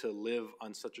blessed to live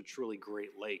on such a truly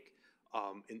great lake.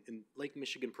 And Lake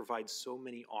Michigan provides so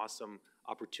many awesome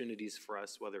opportunities for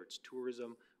us, whether it's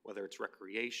tourism, whether it's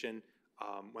recreation,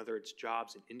 whether it's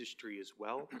jobs and industry as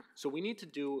well. So we need to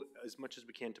do as much as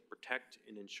we can to protect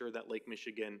and ensure that Lake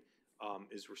Michigan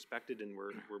is respected, and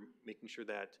we're making sure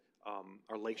that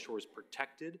our lakeshore is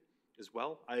protected as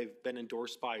well. I've been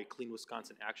endorsed by Clean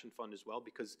Wisconsin Action Fund as well,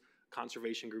 because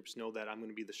conservation groups know that I'm going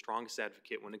to be the strongest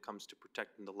advocate when it comes to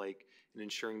protecting the lake and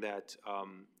ensuring that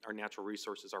our natural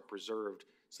resources are preserved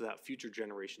so that future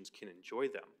generations can enjoy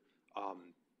them.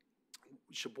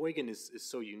 Sheboygan is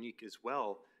so unique as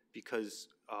well because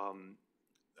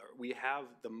we have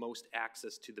the most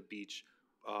access to the beach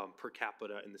per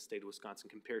capita in the state of Wisconsin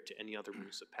compared to any other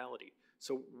municipality.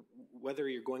 So whether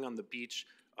you're going on the beach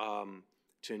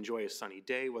to enjoy a sunny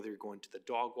day, whether you're going to the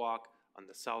dog walk on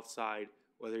the south side,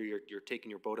 whether you're taking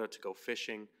your boat out to go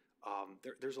fishing,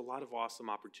 there's a lot of awesome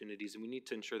opportunities, and we need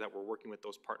to ensure that we're working with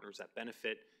those partners that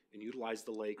benefit and utilize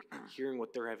the lake, hearing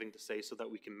what they're having to say so that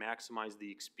we can maximize the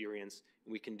experience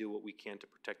and we can do what we can to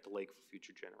protect the lake for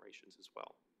future generations as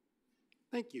well.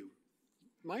 Thank you.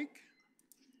 Mike?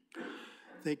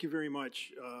 Thank you very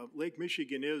much. Lake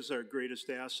Michigan is our greatest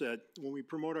asset. When we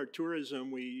promote our tourism,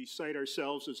 we cite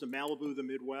ourselves as the Malibu of the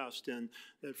Midwest, and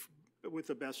that with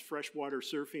the best freshwater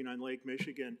surfing on Lake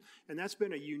Michigan. And that's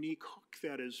been a unique hook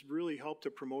that has really helped to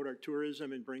promote our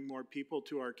tourism and bring more people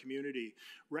to our community.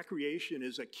 Recreation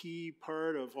is a key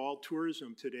part of all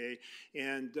tourism today,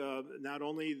 and not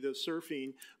only the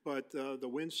surfing, but the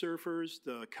windsurfers,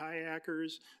 the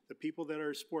kayakers, the people that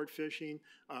are sport fishing,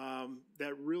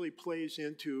 that really plays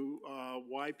into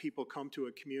why people come to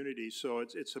a community. So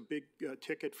it's a big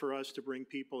ticket for us to bring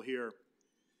people here.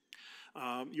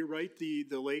 You're right, the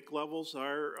lake levels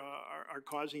are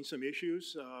causing some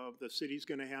issues. The city's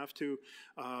going to have to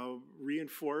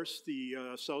reinforce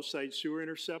the south side sewer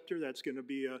interceptor. That's going to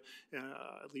be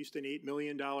at least an $8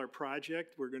 million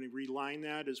project. We're going to reline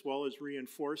that as well as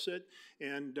reinforce it.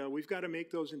 And we've got to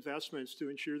make those investments to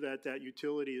ensure that that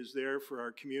utility is there for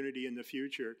our community in the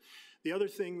future. The other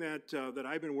thing that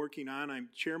I've been working on, I'm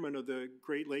chairman of the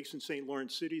Great Lakes and St.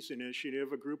 Lawrence Cities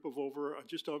Initiative, a group of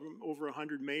just over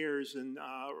 100 mayors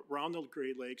around the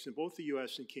Great Lakes in both the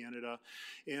U.S. and Canada.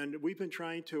 And we've been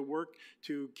trying to work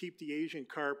to keep the Asian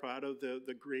carp out of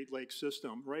the Great Lakes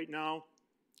system. Right now,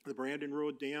 the Brandon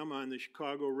Road Dam on the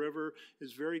Chicago River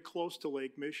is very close to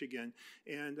Lake Michigan.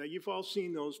 And you've all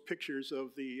seen those pictures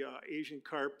of the Asian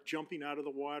carp jumping out of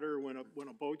the water when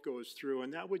a boat goes through.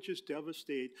 And that would just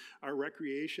devastate our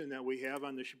recreation that we have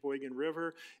on the Sheboygan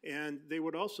River. And they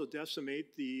would also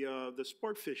decimate the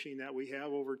sport fishing that we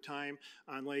have over time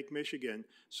on Lake Michigan.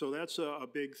 So that's a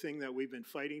big thing that we've been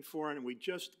fighting for. And we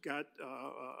just got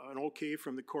an okay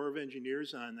from the Corps of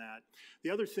Engineers on that. The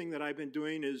other thing that I've been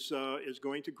doing is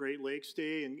going to Great Lakes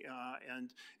Day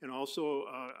and also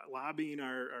lobbying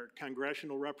our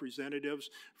congressional representatives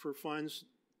for funds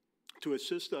to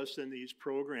assist us in these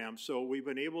programs. So we've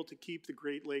been able to keep the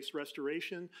Great Lakes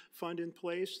Restoration Fund in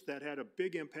place. That had a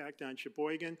big impact on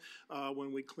Sheboygan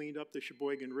when we cleaned up the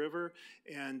Sheboygan River.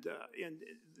 And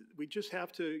we just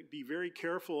have to be very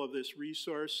careful of this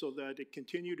resource so that it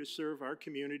continue to serve our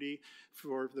community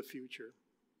for the future.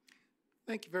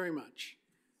 Thank you very much.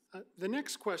 The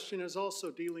next question is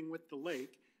also dealing with the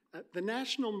lake. The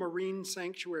National Marine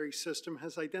Sanctuary System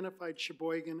has identified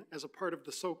Sheboygan as a part of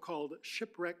the so-called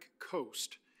shipwreck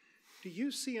coast. Do you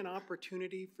see an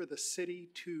opportunity for the city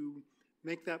to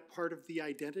make that part of the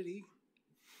identity?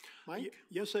 Mike?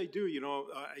 Yes, I do. You know,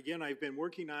 again, I've been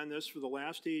working on this for the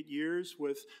last 8 years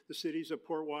with the cities of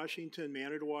Port Washington,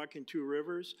 Manitowoc, and Two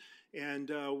Rivers.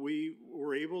 And we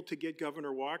were able to get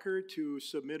Governor Walker to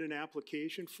submit an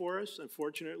application for us.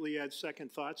 Unfortunately, he had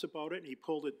second thoughts about it, and he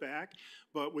pulled it back.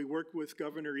 But we worked with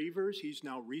Governor Evers. He's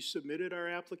now resubmitted our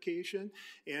application.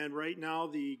 And right now,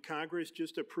 the Congress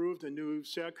just approved a new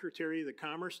Secretary of the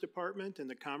Commerce Department, and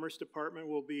the Commerce Department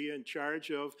will be in charge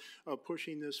of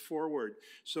pushing this forward.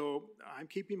 So I'm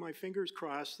keeping my fingers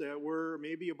crossed that we're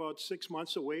maybe about 6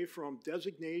 months away from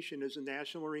designation as a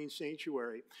National Marine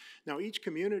Sanctuary. Now, each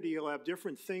community will have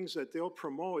different things that they'll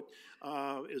promote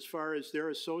as far as their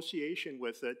association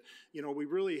with it. You know, we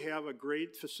really have a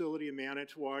great facility in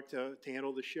Manitowoc to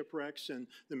handle the shipwrecks and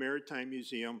the Maritime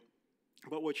Museum.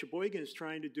 But what Sheboygan is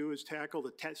trying to do is tackle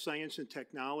the science and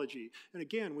technology. And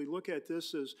again, we look at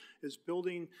this as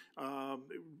building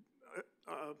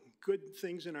good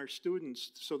things in our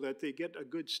students so that they get a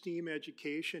good STEAM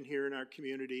education here in our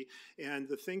community. And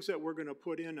the things that we're going to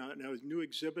put in, a new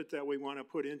exhibit that we want to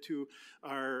put into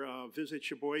our Visit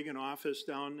Sheboygan office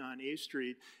down on A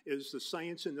Street is the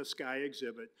Science in the Sky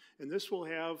exhibit. And this will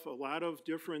have a lot of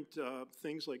different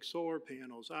things like solar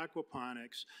panels,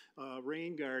 aquaponics,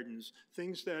 rain gardens,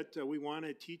 things that we want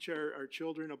to teach our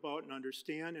children about and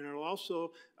understand. And it'll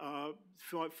also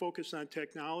focus on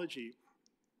technology.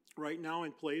 Right now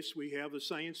in place, we have the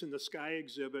Science in the Sky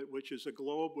exhibit, which is a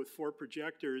globe with 4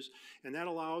 projectors, and that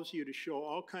allows you to show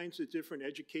all kinds of different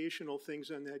educational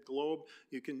things on that globe.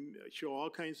 You can show all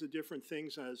kinds of different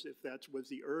things, as if that was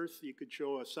the Earth. You could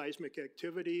show a seismic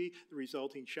activity, the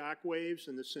resulting shock waves,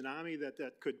 and the tsunami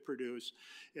that could produce,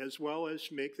 as well as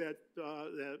make that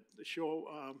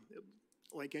show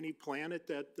like any planet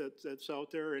that's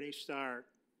out there, or any star.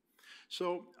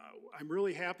 So I'm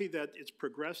really happy that it's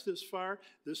progressed this far.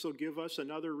 This will give us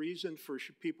another reason for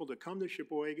people to come to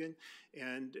Sheboygan,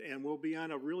 and we'll be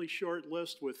on a really short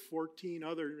list with 14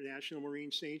 other national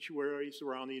marine sanctuaries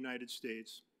around the United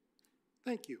States.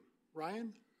 Thank you.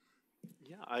 Ryan?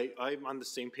 Yeah, I'm on the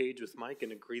same page with Mike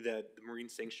and agree that the Marine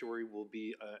Sanctuary will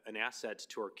be an asset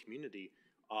to our community.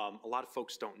 A lot of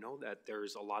folks don't know that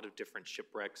there's a lot of different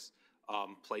shipwrecks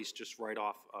placed just right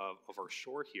off of our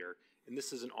shore here. And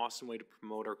this is an awesome way to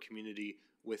promote our community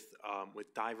with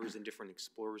divers and different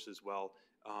explorers as well,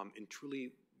 and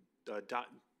truly,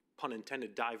 pun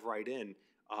intended, dive right in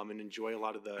and enjoy a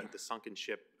lot of the sunken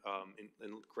ship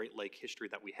and Great Lake history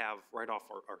that we have right off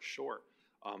our shore.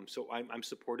 So I'm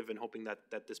supportive and hoping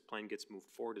that this plan gets moved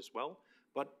forward as well.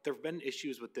 But there have been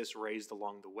issues with this raised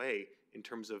along the way in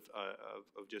terms of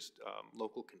just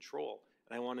local control.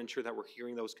 And I want to ensure that we're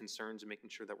hearing those concerns and making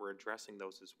sure that we're addressing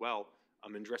those as well.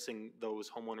 Addressing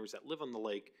those homeowners that live on the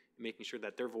lake and making sure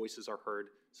that their voices are heard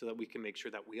so that we can make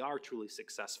sure that we are truly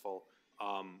successful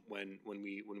when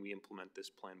we implement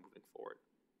this plan moving forward.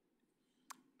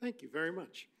 Thank you very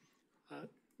much.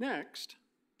 Next,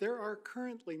 there are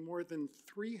currently more than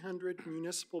 300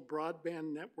 municipal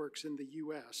broadband networks in the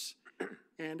U.S.,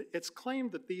 and it's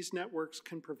claimed that these networks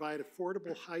can provide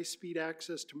affordable high-speed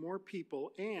access to more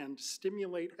people and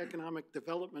stimulate economic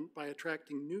development by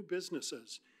attracting new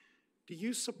businesses. Do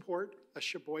you support a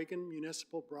Sheboygan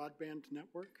municipal broadband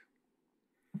network?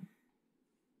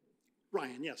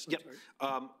 Ryan, yes. Yep.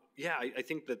 Yeah, I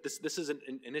think that this is an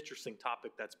interesting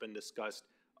topic that's been discussed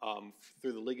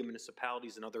through the League of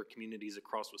Municipalities and other communities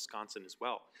across Wisconsin as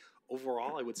well.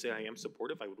 Overall, I would say I am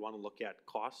supportive. I would want to look at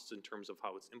costs in terms of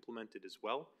how it's implemented as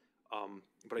well.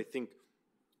 But I think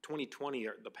 2020,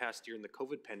 or the past year in the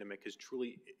COVID pandemic, has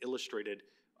truly illustrated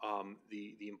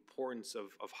the importance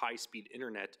of high-speed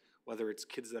internet, whether it's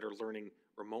kids that are learning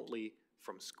remotely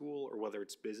from school or whether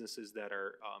it's businesses that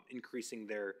are increasing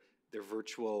their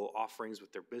virtual offerings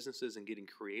with their businesses and getting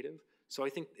creative. So I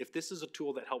think if this is a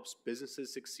tool that helps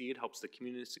businesses succeed, helps the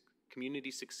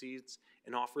community succeeds,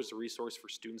 and offers a resource for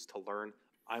students to learn,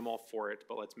 I'm all for it,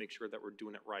 but let's make sure that we're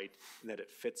doing it right and that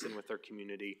it fits in with our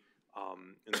community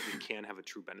and that we can have a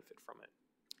true benefit from it.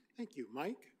 Thank you.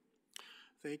 Mike?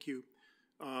 Thank you.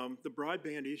 The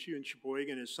broadband issue in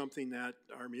Sheboygan is something that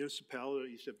our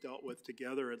municipalities have dealt with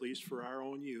together, at least for our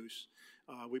own use.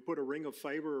 We put a ring of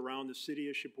fiber around the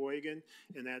city of Sheboygan,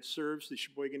 and that serves the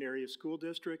Sheboygan Area School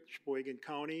District, Sheboygan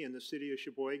County, and the city of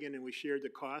Sheboygan, and we shared the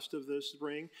cost of this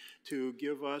ring to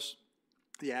give us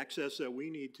the access that we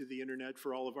need to the internet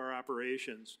for all of our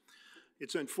operations.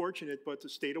 It's unfortunate, but the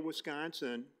state of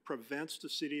Wisconsin prevents the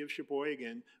city of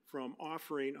Sheboygan from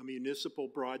offering a municipal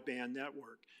broadband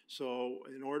network. So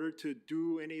in order to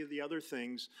do any of the other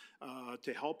things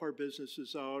to help our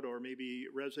businesses out or maybe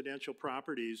residential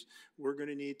properties, we're going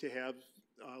to need to have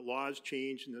laws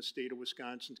changed in the state of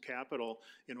Wisconsin's capital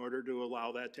in order to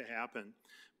allow that to happen.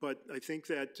 But I think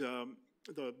that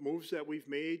the moves that we've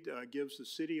made gives the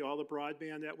city all the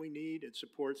broadband that we need. It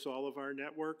supports all of our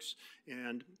networks,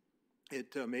 and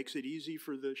it makes it easy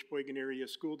for the Sheboygan Area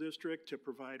School District to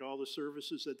provide all the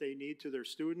services that they need to their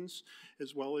students,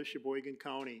 as well as Sheboygan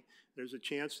County. There's a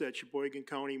chance that Sheboygan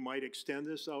County might extend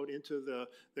this out into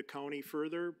the county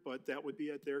further, but that would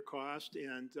be at their cost.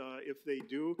 And if they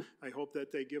do, I hope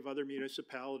that they give other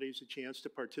municipalities a chance to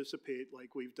participate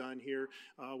like we've done here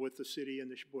with the city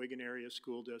and the Sheboygan Area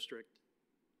School District.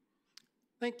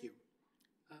 Thank you.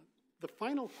 The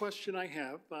final question I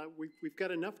have, we've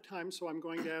got enough time, so I'm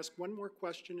going to ask one more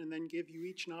question and then give you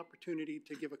each an opportunity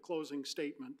to give a closing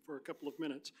statement for a couple of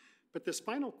minutes. But this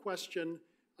final question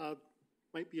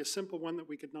might be a simple one that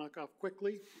we could knock off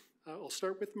quickly. I'll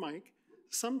start with Mike.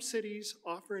 Some cities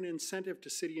offer an incentive to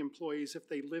city employees if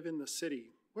they live in the city.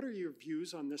 What are your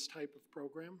views on this type of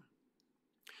program?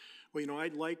 Well, you know,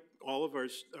 I'd like all of our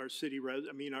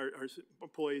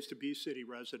employees to be city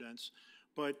residents,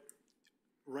 but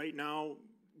right now,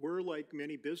 we're like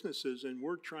many businesses, and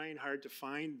we're trying hard to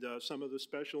find some of the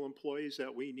special employees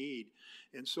that we need.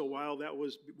 And so while that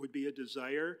would be a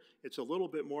desire, it's a little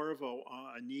bit more of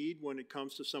a need when it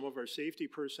comes to some of our safety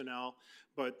personnel.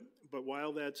 But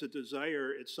while that's a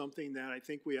desire, it's something that I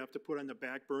think we have to put on the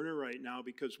back burner right now,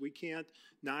 because we can't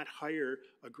not hire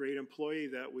a great employee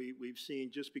that we've seen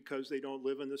just because they don't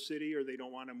live in the city or they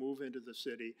don't want to move into the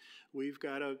city. We've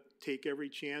got to take every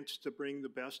chance to bring the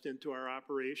best into our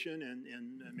operation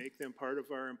and make them part of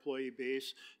our employee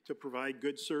base to provide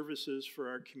good services for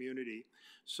our community.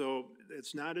 So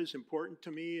it's not as important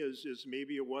to me as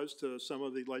maybe it was to some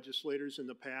of the legislators in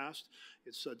the past.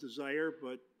 It's a desire,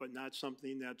 but not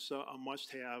something that's a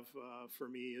must-have for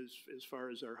me as far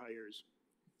as our hires.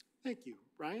 Thank you.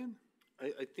 Brian?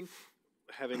 I think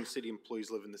having city employees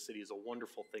live in the city is a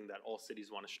wonderful thing that all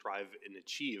cities want to strive and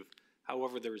achieve.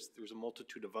 However, there's a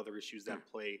multitude of other issues that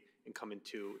play and come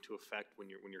into effect when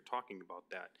you're talking about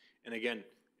that. And again,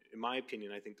 in my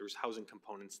opinion, I think there's housing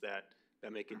components that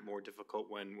make it more difficult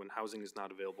when housing is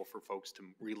not available for folks to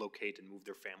relocate and move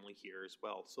their family here as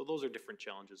well. So those are different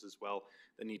challenges as well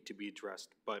that need to be addressed.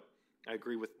 But I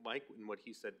agree with Mike in what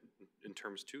he said in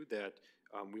terms too, that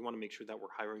we want to make sure that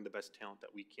we're hiring the best talent that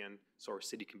we can so our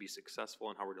city can be successful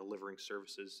in how we're delivering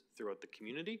services throughout the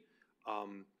community.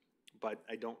 But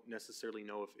I don't necessarily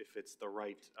know if it's the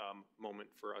right moment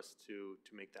for us to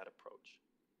make that approach.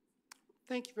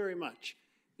 Thank you very much.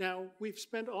 Now, we've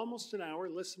spent almost an hour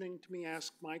listening to me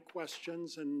ask my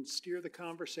questions and steer the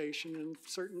conversation in a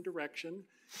certain direction.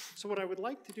 So what I would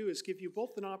like to do is give you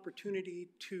both an opportunity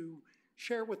to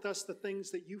share with us the things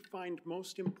that you find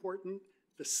most important,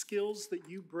 the skills that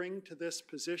you bring to this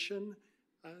position.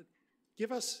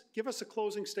 Give us a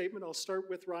closing statement. I'll start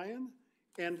with Ryan,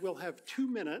 and we'll have 2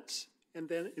 minutes. And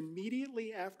then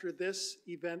immediately after this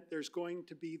event, there's going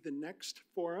to be the next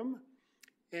forum.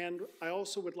 And I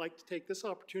also would like to take this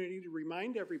opportunity to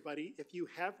remind everybody, if you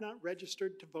have not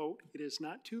registered to vote, it is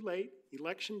not too late.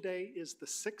 Election day is the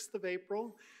 6th of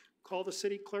April. Call the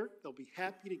city clerk. They'll be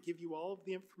happy to give you all of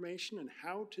the information on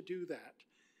how to do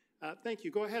that. Thank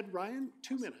you. Go ahead, Ryan,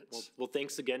 2 minutes. Well,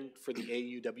 thanks again for the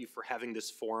AAUW for having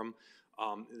this forum.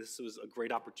 This was a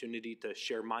great opportunity to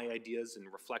share my ideas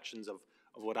and reflections of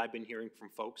what I've been hearing from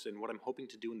folks and what I'm hoping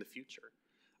to do in the future.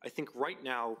 I think right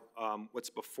now, what's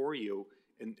before you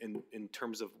in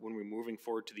terms of when we're moving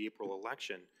forward to the April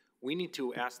election, we need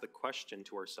to ask the question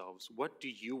to ourselves, what do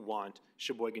you want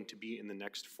Sheboygan to be in the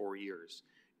next 4 years?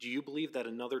 Do you believe that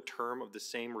another term of the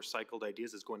same recycled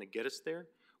ideas is going to get us there?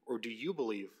 Or do you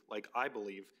believe, like I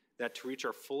believe, that to reach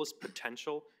our fullest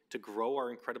potential, to grow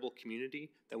our incredible community,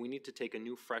 that we need to take a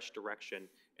new, fresh direction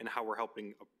in how we're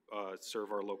helping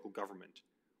serve our local government?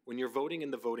 When you're voting in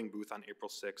the voting booth on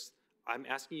April 6th, I'm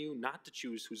asking you not to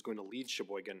choose who's going to lead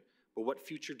Sheboygan, but what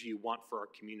future do you want for our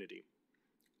community?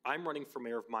 I'm running for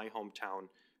mayor of my hometown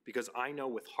because I know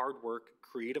with hard work,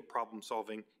 creative problem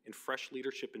solving, and fresh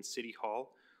leadership in City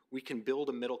Hall, we can build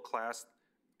a middle class,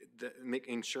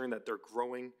 ensuring that they're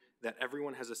growing, that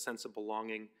everyone has a sense of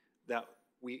belonging, that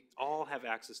we all have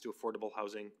access to affordable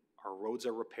housing, our roads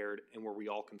are repaired, and where we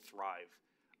all can thrive.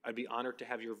 I'd be honored to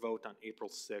have your vote on April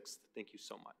 6th. Thank you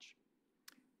so much.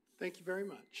 Thank you very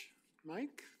much.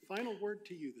 Mike, final word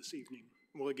to you this evening.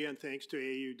 Well, again, thanks to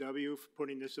AAUW for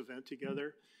putting this event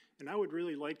together. And I would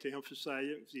really like to emphasize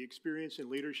the experience and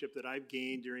leadership that I've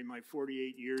gained during my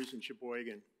 48 years in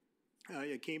Sheboygan.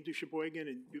 I came to Sheboygan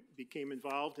and became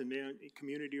involved in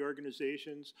community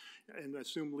organizations and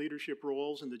assumed leadership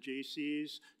roles in the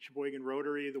JCs, Sheboygan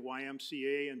Rotary, the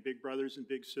YMCA, and Big Brothers and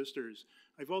Big Sisters.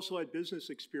 I've also had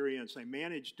business experience. I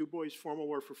managed Du Bois Formal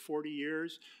Wear for 40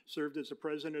 years, served as the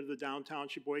president of the Downtown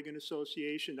Sheboygan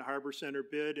Association, the Harbor Center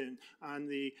bid, and on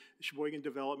the Sheboygan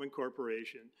Development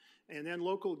Corporation. And then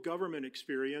local government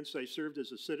experience. I served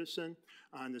as a citizen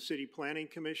on the City Planning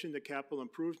Commission, the Capital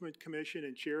Improvement Commission,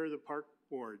 and chair of the Park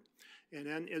Board. And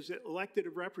then as an elected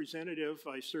representative,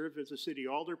 I served as a city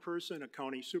alderperson, a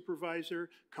county supervisor,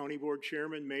 county board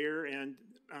chairman, mayor, and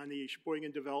on the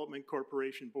Sheboygan Development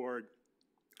Corporation board.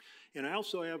 And I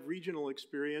also have regional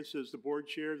experience as the board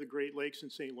chair of the Great Lakes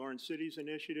and St. Lawrence Cities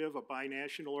Initiative, a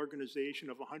binational organization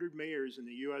of 100 mayors in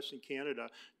the U.S. and Canada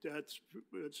that's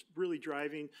really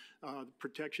driving the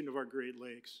protection of our Great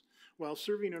Lakes. While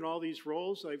serving in all these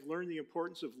roles, I've learned the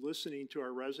importance of listening to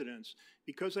our residents.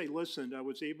 Because I listened, I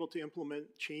was able to implement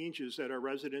changes that our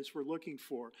residents were looking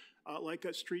for, like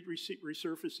a street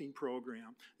resurfacing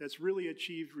program that's really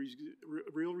achieved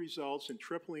real results in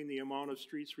tripling the amount of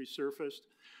streets resurfaced,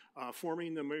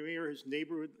 forming the Mayor's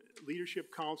Neighborhood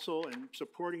Leadership Council and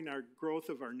supporting our growth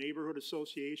of our neighborhood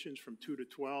associations from 2 to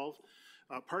 12,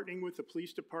 partnering with the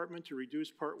police department to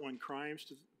reduce Part 1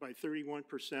 crimes by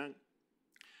 31%,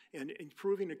 and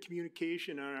improving the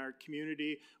communication on our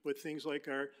community with things like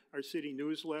our city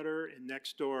newsletter and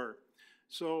Nextdoor.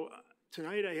 So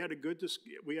tonight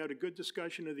we had a good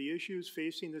discussion of the issues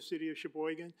facing the city of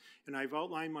Sheboygan, and I've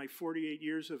outlined my 48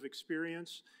 years of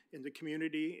experience in the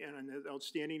community and the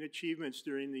outstanding achievements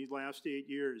during the last 8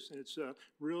 years. And it's a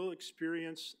real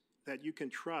experience that you can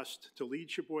trust to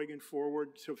lead Sheboygan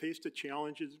forward to face the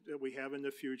challenges that we have in the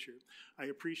future. I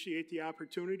appreciate the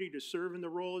opportunity to serve in the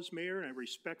role as mayor, and I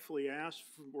respectfully ask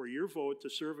for your vote to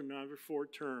serve another 4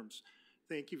 terms.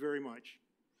 Thank you very much.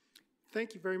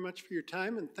 Thank you very much for your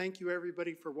time, and thank you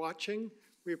everybody for watching.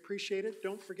 We appreciate it.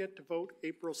 Don't forget to vote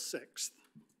April 6th.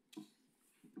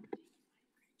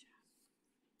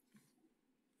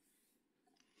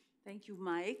 Thank you,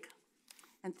 Mike.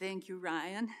 And thank you,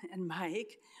 Ryan and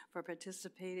Mike, for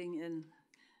participating in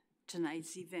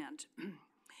tonight's event.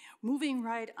 Moving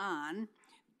right on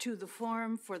to the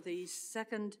form for the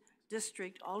 2nd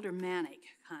District Aldermanic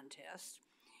contest,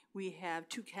 we have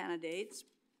 2 candidates,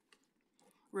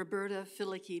 Roberta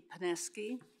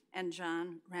Filicky-Peneski and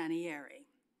John Ranieri.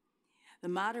 The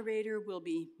moderator will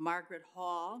be Margaret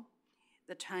Hall.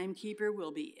 The timekeeper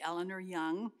will be Eleanor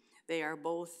Young. They are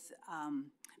both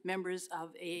members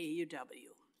of AAUW.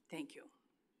 Thank you.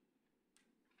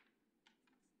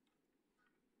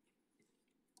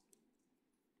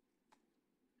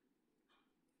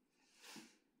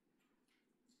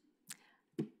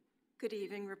 Good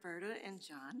evening, Roberta and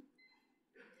John.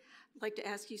 I'd like to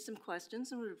ask you some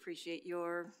questions and would appreciate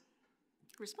your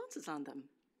responses on them.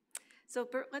 So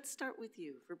let's start with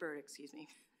you, Roberta, excuse me.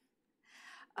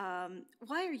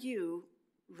 Why are you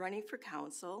running for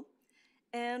council,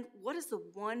 and what is the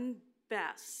one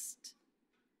best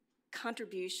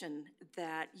contribution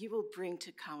that you will bring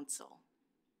to council?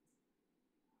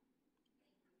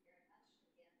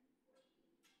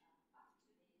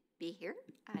 Be here.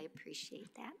 I appreciate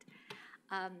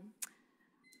that.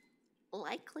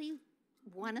 Likely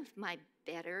one of my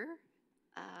better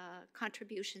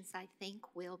contributions, I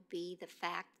think, will be the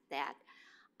fact that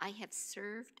I have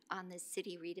served on the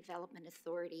City Redevelopment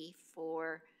Authority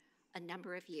for a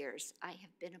number of years. I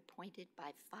have been appointed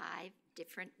by 5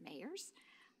 different mayors.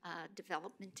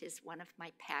 Development is one of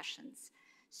my passions.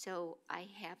 So I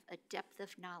have a depth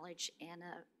of knowledge and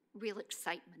a real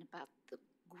excitement about the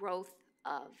growth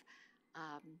of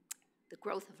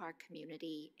our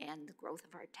community and the growth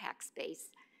of our tax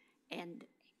base, and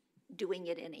doing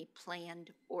it in a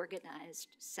planned,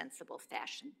 organized, sensible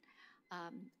fashion.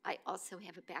 I also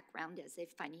have a background as a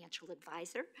financial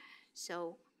advisor,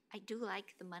 so I do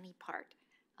like the money part.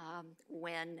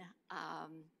 When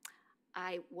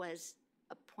I was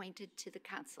appointed to the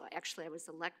council, actually I was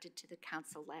elected to the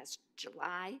council last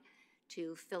July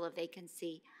to fill a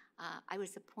vacancy. I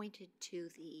was appointed to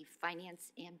the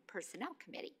Finance and Personnel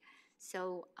Committee.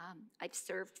 So I've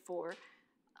served for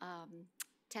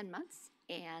 10 months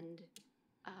and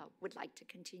would like to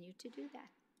continue to do that.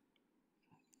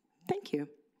 Thank you.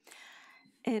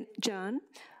 And John,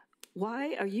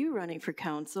 why are you running for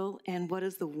council, and what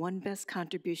is the one best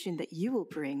contribution that you will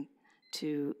bring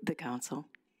to the council?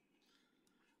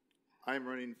 I'm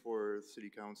running for city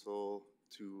council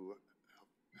to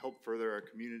help further our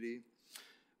community.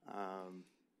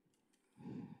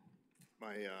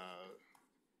 My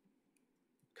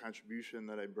contribution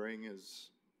that I bring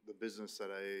is the business that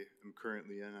I am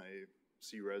currently in. I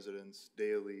see residents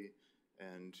daily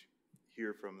and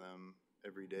hear from them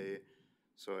every day.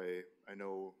 So I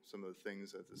know some of the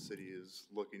things that the city is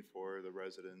looking for, the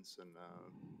residents, and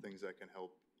things that can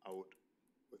help out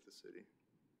with the city.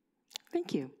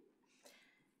 Thank you.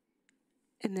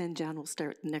 And then John, will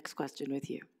start the next question with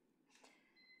you.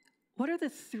 What are the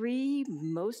 3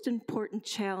 most important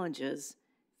challenges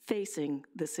facing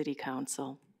the City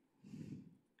Council?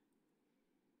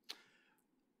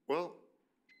 Well,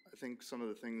 I think some of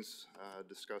the things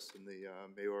discussed in the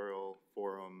Mayoral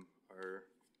Forum are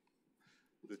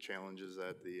the challenges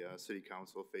that the City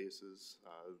Council faces.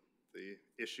 the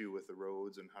issue with the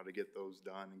roads and how to get those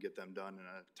done and get them done in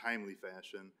a timely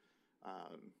fashion.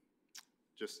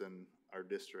 Just in our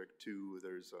district too,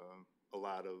 there's a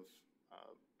lot of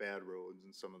bad roads,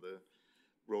 and some of the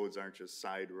roads aren't just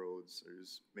side roads.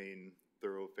 There's main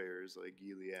thoroughfares like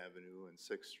Geely Avenue and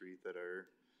 6th Street that are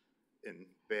in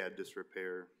bad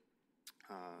disrepair.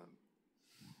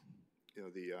 You know,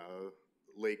 the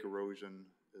lake erosion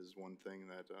is one thing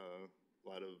that a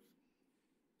lot of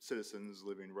citizens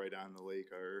living right on the lake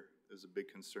is a big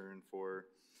concern for,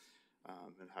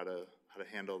 and how to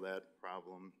handle that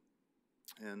problem.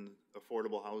 And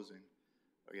affordable housing.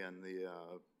 Again, the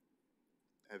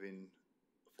having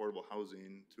affordable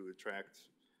housing to attract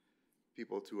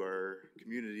people to our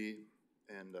community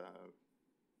and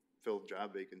fill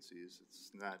job vacancies.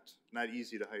 It's not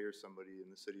easy to hire somebody in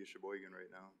the city of Sheboygan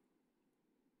right now.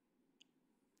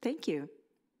 Thank you.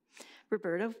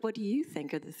 Roberta, what do you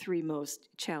think are the 3 most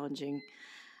challenging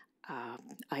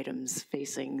items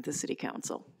facing the City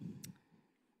Council?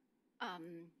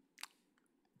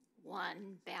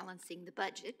 One, balancing the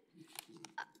budget.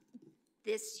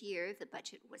 This year, the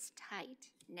budget was tight.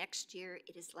 Next year,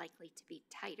 it is likely to be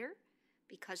tighter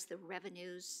because the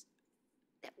revenues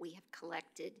that we have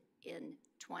collected in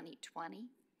 2020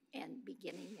 and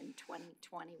beginning in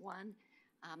 2021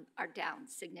 are down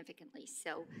significantly.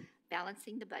 So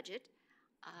balancing the budget.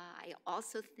 I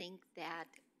also think that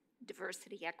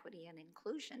diversity, equity, and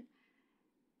inclusion,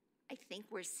 I think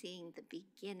we're seeing the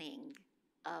beginning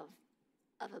of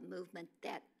a movement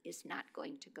that is not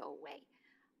going to go away.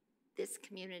 This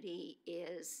community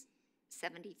is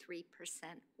 73%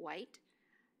 white.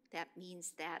 That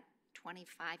means that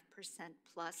 25%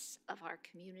 plus of our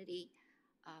community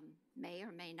may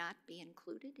or may not be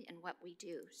included in what we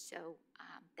do. So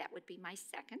that would be my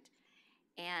second.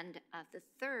 And the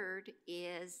third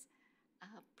is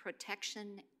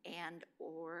protection and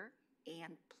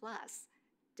plus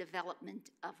development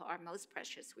of our most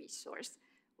precious resource,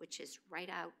 which is right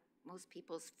out most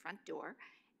people's front door,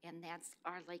 and that's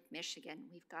our Lake Michigan.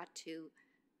 We've got to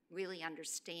really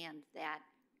understand that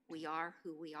we are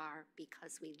who we are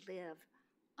because we live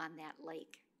on that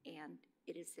lake, and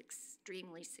it is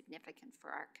extremely significant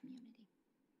for our community.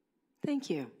 Thank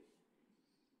you.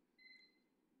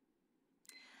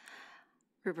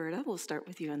 Roberta, we'll start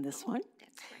with you on this one.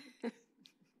 That's right.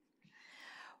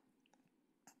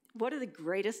 What are the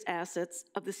greatest assets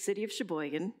of the city of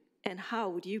Sheboygan, and how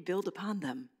would you build upon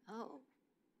them? Oh,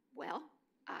 well,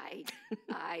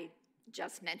 I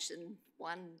just mentioned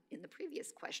one in the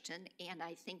previous question, and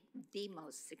I think the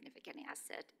most significant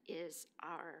asset is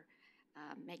our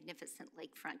magnificent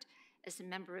lakefront. As a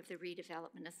member of the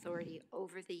Redevelopment Authority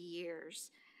over the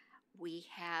years, we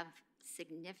have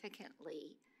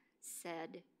significantly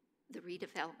said the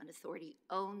Redevelopment Authority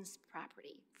owns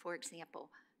property. For example,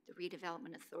 the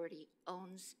Redevelopment Authority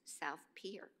owns South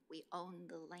Pier. We own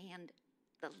the land.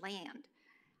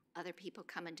 Other people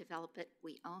come and develop it.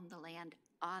 We own the land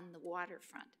on the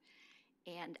waterfront.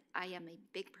 And I am a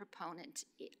big proponent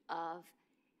of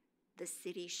the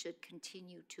city should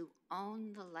continue to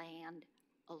own the land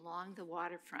along the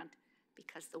waterfront,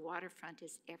 because the waterfront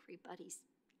is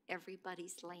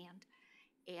everybody's land,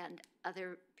 and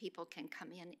other people can come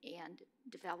in and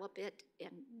develop it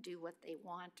and do what they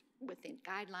want within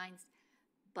guidelines.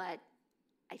 But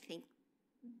I think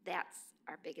that's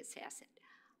our biggest asset.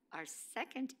 Our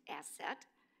second asset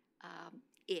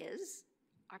is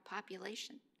our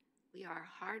population. We are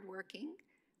hardworking.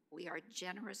 We are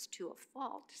generous to a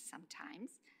fault sometimes.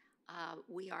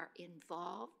 We are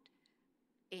involved,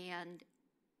 and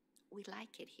we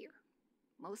like it here.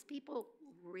 Most people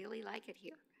really like it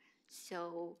here.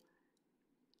 So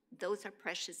those are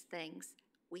precious things.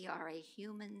 We are a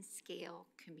human scale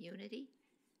community.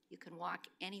 You can walk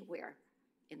anywhere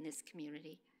in this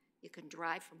community. You can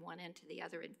drive from one end to the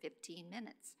other in 15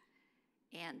 minutes.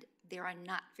 And there are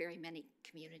not very many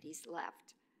communities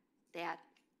left that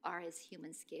are as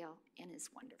human scale and as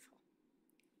wonderful.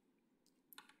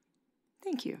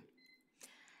 Thank you.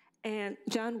 And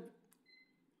John,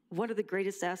 what are the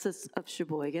greatest assets of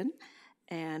Sheboygan,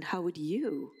 and how would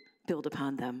you build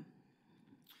upon them?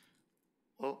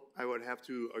 Well, I would have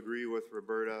to agree with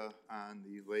Roberta on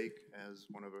the lake as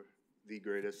one of the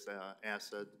greatest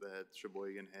asset that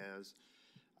Sheboygan has.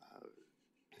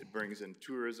 It brings in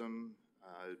tourism.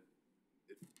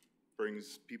 It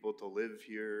brings people to live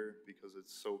here because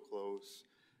it's so close.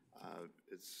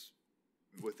 It's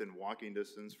within walking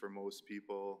distance for most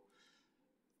people,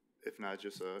 if not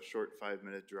just a short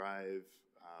 5-minute drive.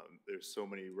 There's so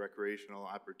many recreational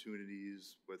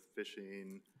opportunities with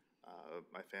fishing.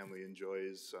 My family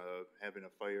enjoys having a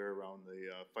fire around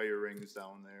the fire rings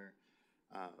down there.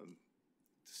 to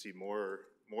see more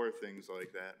things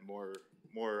like that,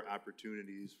 more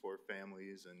opportunities for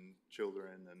families and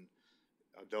children and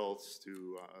adults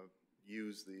to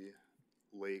use the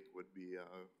lake would be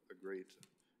a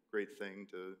great thing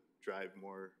to drive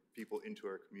more people into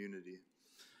our community.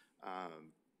 I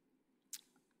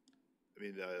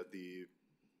mean, the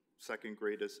second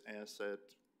greatest asset,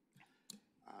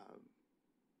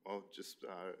 well, just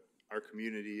our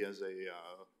community as a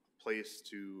place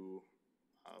to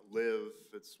live.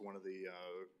 It's one of the,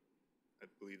 I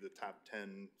believe, the top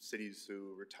 10 cities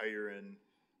to retire in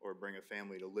or bring a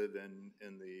family to live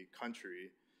in the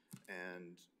country,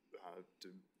 and to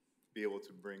be able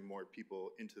to bring more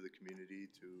people into the community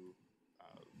to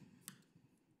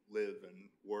live and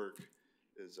work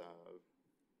is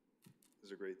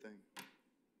a great thing.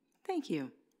 Thank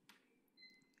you.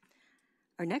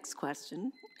 Our next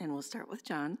question, and we'll start with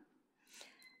John.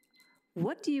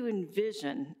 What do you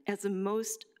envision as the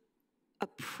most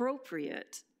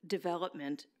appropriate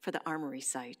development for the Armory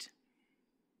site?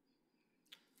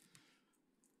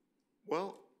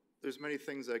 Well, there's many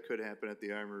things that could happen at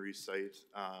the Armory site.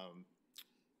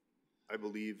 I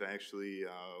believe actually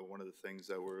one of the things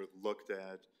that were looked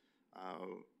at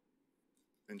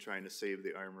in trying to save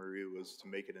the Armory was to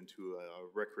make it into a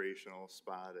recreational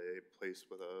spot, a place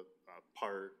with a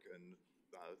park and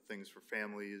things for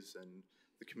families and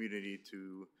the community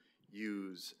to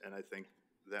use. And I think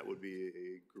that would be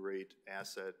a great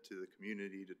asset to the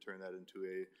community to turn that into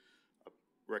a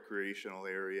recreational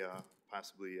area,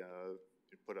 possibly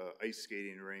put an ice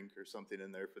skating rink or something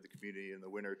in there for the community in the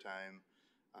wintertime.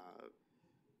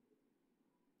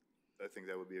 I think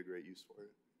that would be a great use for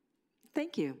it.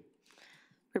 Thank you.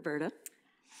 Roberta?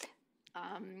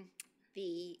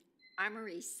 The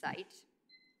Armory site,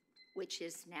 which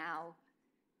is now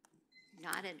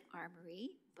not an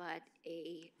armory, but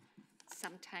a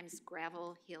sometimes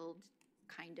gravel-hilled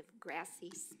kind of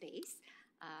grassy space.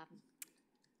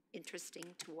 Interesting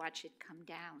to watch it come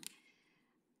down.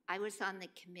 I was on the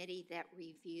committee that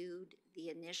reviewed the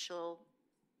initial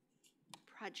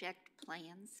project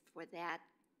plans for that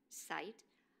site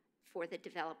for the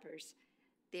developers.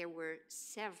 There were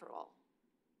several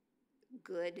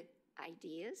good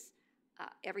ideas,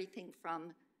 everything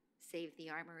from save the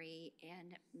Armory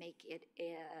and make it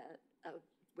a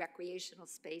recreational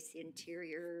space,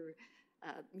 interior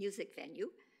music venue,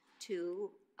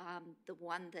 to the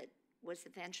one that was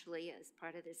eventually, as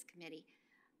part of this committee,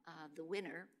 the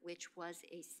winner, which was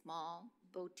a small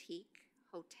boutique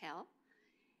hotel.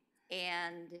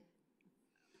 And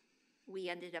we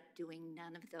ended up doing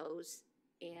none of those,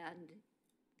 and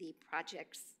the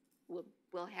projects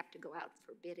will have to go out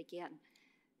for bid again.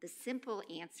 The simple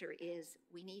answer is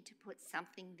we need to put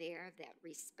something there that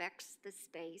respects the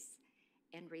space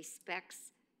and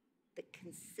respects the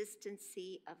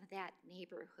consistency of that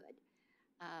neighborhood.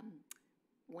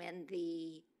 When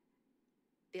the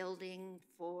building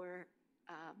for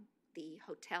the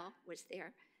hotel was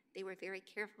there, they were very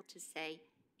careful to say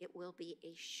it will be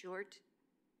a short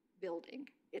building.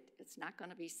 It's not going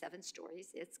to be 7 stories.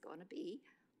 It's going to be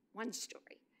 1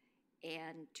 story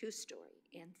and 2 story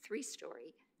and 3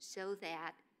 story, so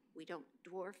that we don't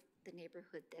dwarf the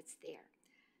neighborhood that's there.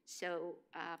 So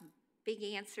big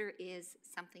answer is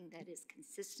something that is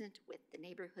consistent with the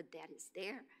neighborhood that is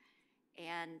there.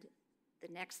 And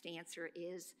the next answer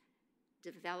is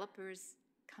developers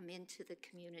come into the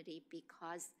community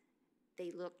because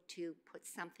they look to put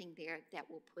something there that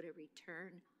will put a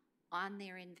return on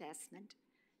their investment.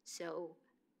 So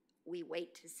we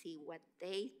wait to see what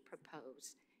they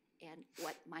propose and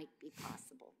what might be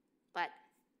possible. But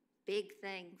big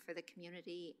thing for the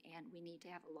community, and we need to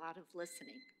have a lot of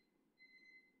listening.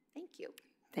 Thank you.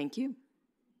 Thank you.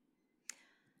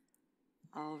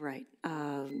 All right,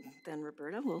 then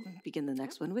Roberta, we'll begin the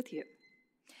next one with you.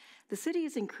 The city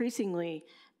is increasingly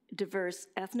diverse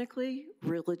ethnically,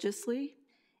 religiously,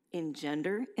 in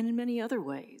gender, and in many other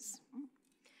ways.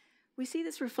 We see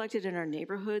this reflected in our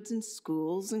neighborhoods and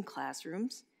schools and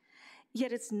classrooms,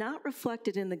 yet it's not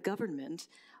reflected in the government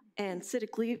and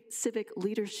civic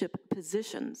leadership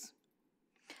positions.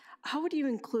 How would you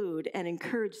include and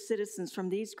encourage citizens from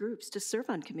these groups to serve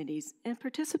on committees and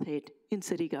participate in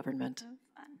city government? Oh,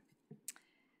 fun.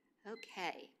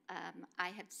 Okay, I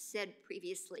have said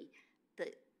previously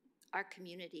that our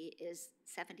community is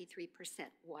 73%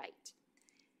 white.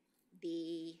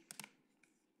 The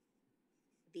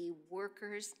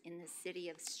workers in the city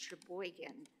of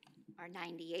Sheboygan are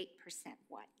 98%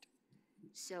 white.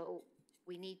 So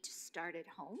we need to start at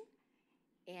home,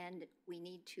 and we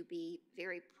need to be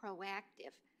very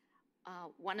proactive.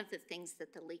 One of the things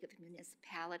that the League of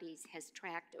Municipalities has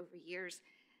tracked over years,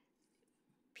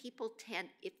 people tend,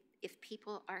 if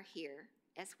people are here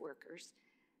as workers,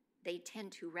 they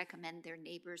tend to recommend their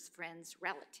neighbors, friends,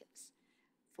 relatives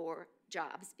for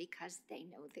jobs because they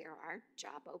know there are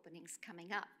job openings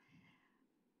coming up,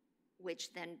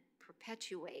 which then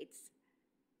perpetuates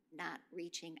not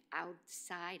reaching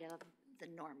outside of the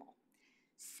normal.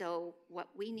 So what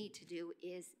we need to do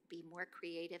is be more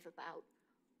creative about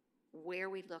where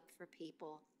we look for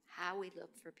people, how we look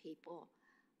for people,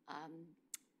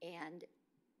 and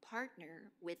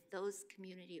partner with those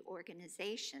community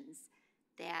organizations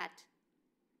that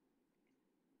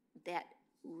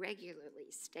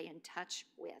regularly stay in touch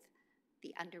with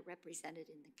the underrepresented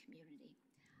in the community.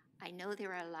 I know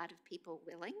there are a lot of people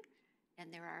willing,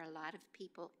 and there are a lot of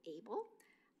people able.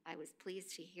 I was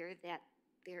pleased to hear that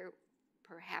there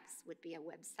perhaps would be a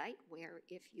website where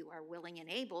if you are willing and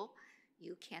able,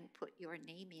 you can put your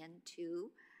name in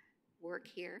to work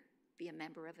here, be a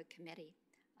member of a committee.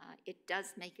 It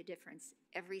does make a difference.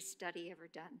 Every study ever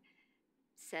done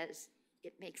says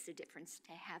it makes a difference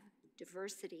to have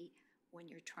diversity when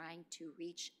you're trying to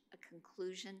reach a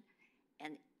conclusion,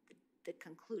 and the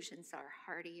conclusions are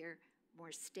heartier,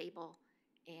 more stable,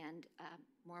 and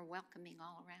more welcoming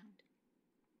all around.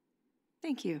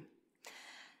 Thank you.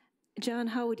 John,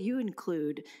 how would you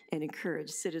include and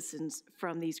encourage citizens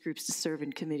from these groups to serve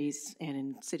in committees and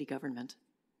in city government?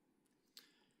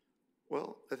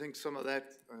 Well, I think some of that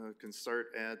can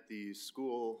start at the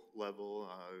school level,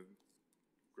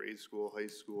 grade school, high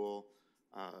school,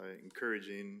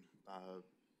 encouraging,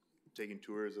 taking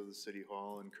tours of the city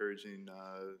hall, encouraging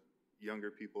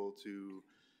younger people to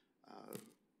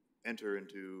enter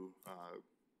into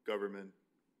government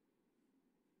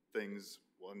things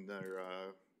when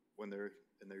they're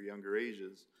in their younger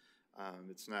ages.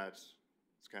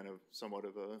 It's kind of somewhat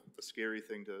of a scary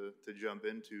thing to jump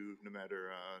into, no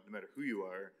matter who you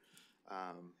are,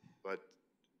 but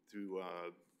to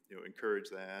encourage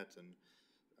that, and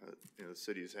the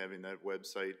city's having that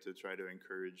website to try to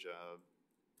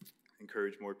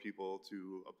encourage more people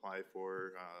to apply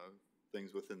for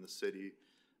things within the city.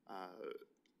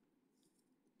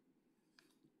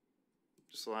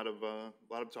 Just a lot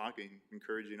of talking,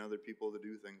 encouraging other people to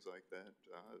do things like that.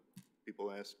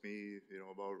 People ask me,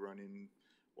 about running,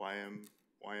 why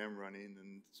I'm running,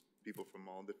 and people from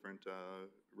all different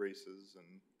races and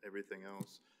everything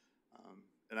else.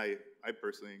 And I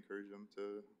personally encourage them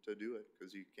to do it,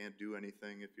 because you can't do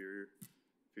anything if you're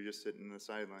just sitting in the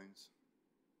sidelines.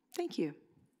 Thank you.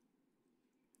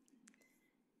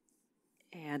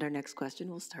 And our next question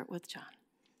will start with John.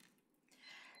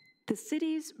 The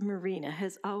city's marina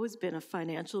has always been a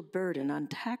financial burden on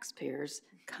taxpayers,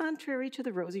 contrary to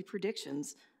the rosy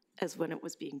predictions as when it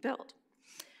was being built.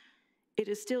 It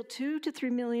is still $2 to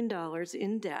 $3 million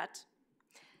in debt.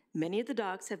 Many of the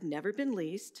docks have never been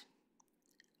leased.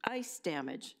 Ice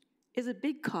damage is a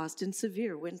big cost in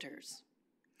severe winters.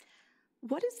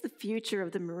 What is the future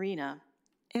of the marina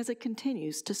as it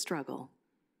continues to struggle?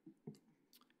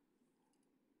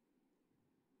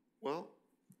 Well,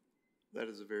 that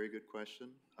is a very good question.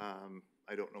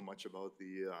 I don't know much about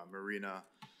the marina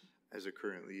as it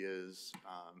currently is.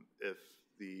 If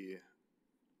the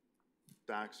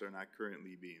docks are not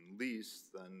currently being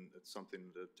leased, then it's something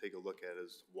to take a look at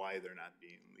as why they're not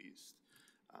being leased.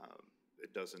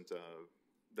 It doesn't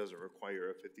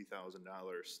require a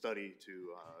 $50,000 study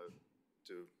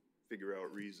to figure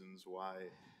out reasons why.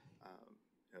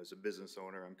 As a business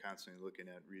owner, I'm constantly looking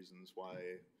at reasons why,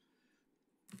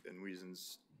 and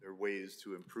reasons or ways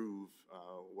to improve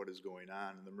what is going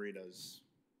on. And the marina's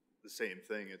the same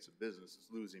thing. It's a business.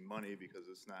 It's losing money because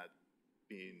it's not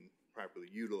being properly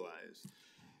utilized.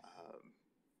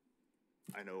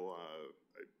 I know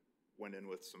I went in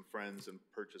with some friends and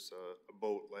purchased a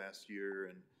boat last year,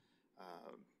 and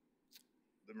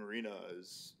the marina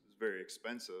is very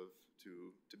expensive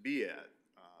to be at.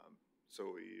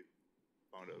 So we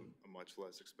found a much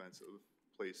less expensive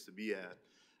place to be at.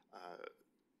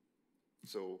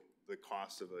 So the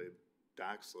cost of a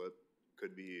dock slip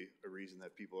could be a reason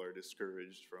that people are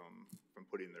discouraged from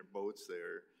putting their boats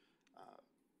there.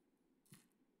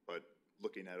 But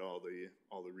looking at all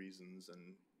the reasons,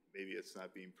 and maybe it's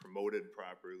not being promoted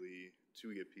properly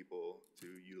to get people to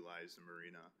utilize the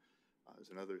marina is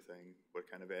another thing. What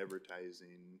kind of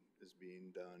advertising is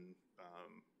being done?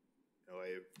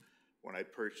 When I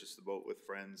purchased the boat with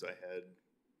friends, I had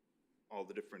all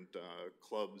the different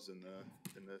clubs in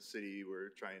the city were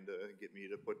trying to get me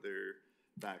to put their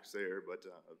docks there, but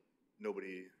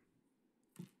nobody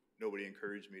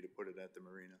encouraged me to put it at the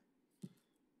marina.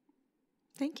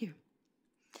 Thank you.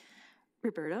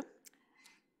 Roberta?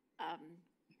 I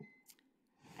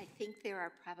think there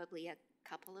are probably a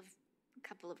couple of a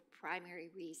couple of primary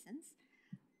reasons.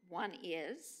 One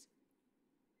is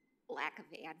lack of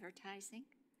advertising,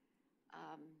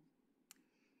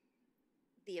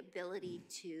 the ability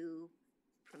to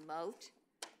promote,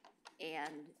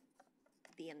 and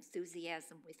the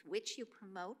enthusiasm with which you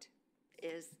promote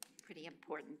is pretty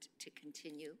important to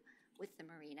continue with the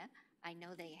marina. I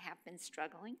know they have been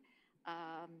struggling.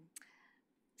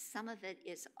 Some of it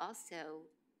is also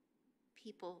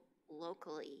people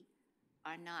locally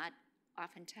are not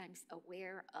oftentimes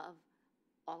aware of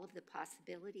all of the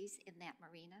possibilities in that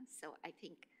marina. So I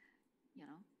think, you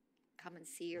know, come and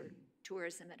see your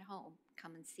tourism at home.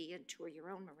 Come and see and tour your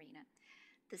own marina.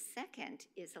 The second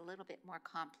is a little bit more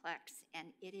complex,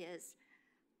 and it is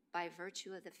by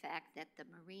virtue of the fact that the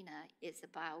marina is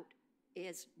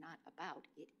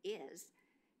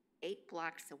 8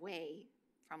 blocks away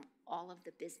from all of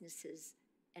the businesses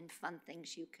and fun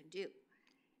things you can do.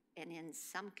 And in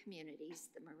some communities,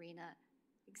 the marina,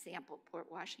 example, Port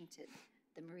Washington,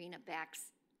 the marina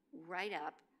backs right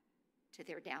up to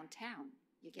their downtown.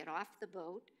 You get off the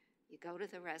boat, you go to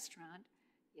the restaurant,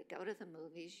 you go to the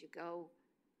movies,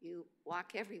 you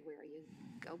walk everywhere. You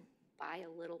go buy a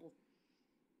little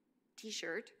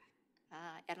t-shirt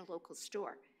at a local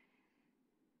store.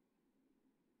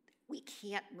 We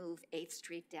can't move 8th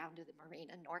Street down to the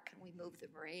marina, nor can we move the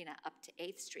marina up to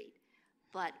 8th Street.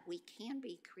 But we can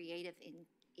be creative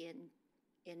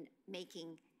in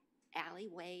making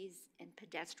alleyways and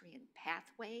pedestrian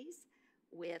pathways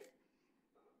with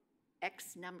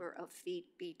X number of feet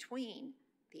between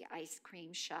the ice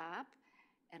cream shop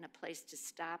and a place to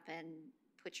stop and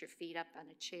put your feet up on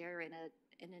a chair in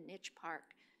a niche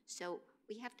park. So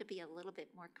we have to be a little bit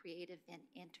more creative and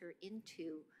enter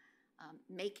into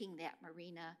making that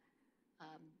marina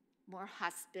more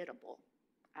hospitable,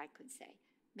 I could say.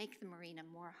 Make the marina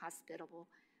more hospitable,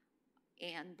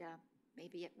 and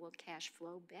maybe it will cash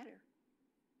flow better.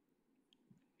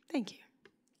 Thank you.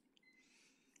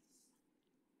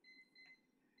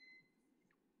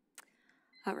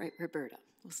 All right, Roberta,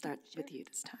 we'll start with you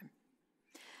this time.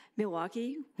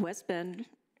 Milwaukee, West Bend,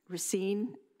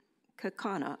 Racine,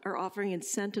 Kaukauna are offering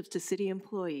incentives to city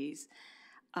employees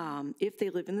if they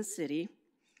live in the city.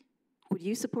 Would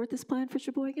you support this plan for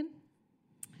Sheboygan?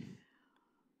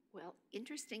 Well,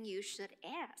 interesting you should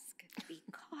ask,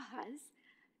 because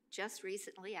just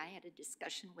recently I had a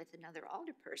discussion with another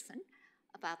alderperson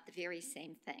about the very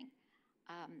same thing.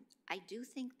 I do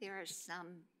think there are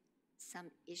some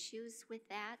issues with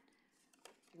that.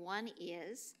 One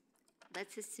is,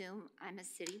 let's assume I'm a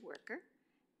city worker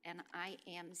and I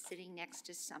am sitting next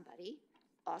to somebody,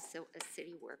 also a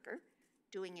city worker,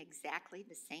 doing exactly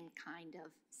the same kind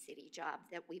of city job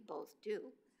that we both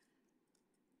do.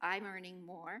 I'm earning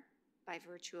more by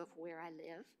virtue of where I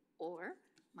live, or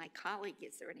my colleague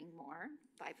is earning more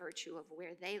by virtue of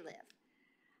where they live.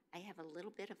 I have a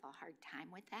little bit of a hard time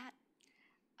with that.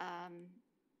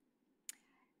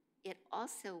 It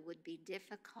also would be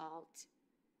difficult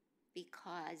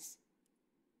because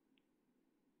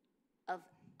of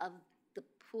the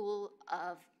pool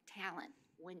of talent.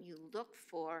 When you look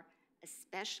for a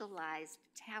specialized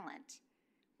talent,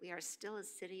 we are still a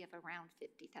city of around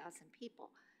 50,000 people.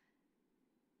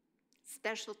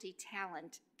 Specialty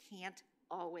talent can't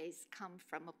always come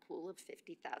from a pool of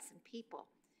 50,000 people.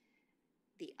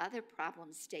 The other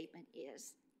problem statement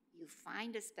is you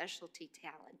find a specialty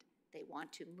talent, they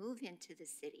want to move into the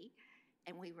city,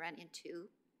 and we run into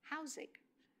housing.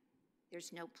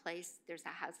 There's no place, there's a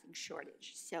housing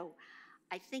shortage. So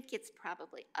I think it's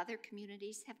probably, other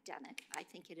communities have done it. I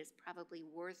think it is probably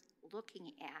worth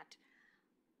looking at.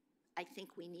 I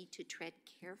think we need to tread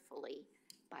carefully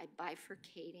by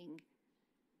bifurcating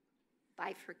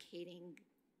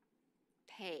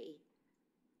pay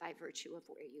by virtue of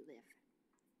where you live.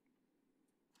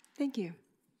 Thank you.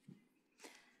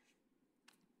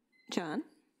 John,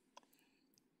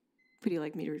 would you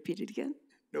like me to repeat it again?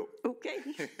 Nope. Okay.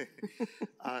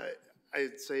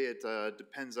 I'd say it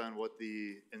depends on what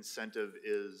the incentive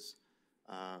is.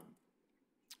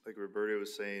 Like Roberta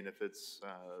was saying, if it's,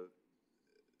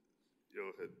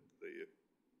 the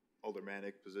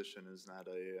Aldermanic position is not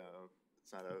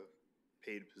it's not a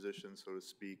paid position, so to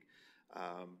speak,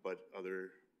 but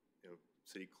other,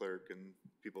 city clerk and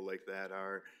people like that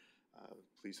are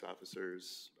police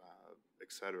officers,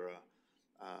 etc.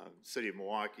 City of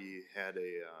Milwaukee had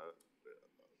a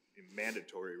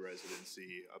mandatory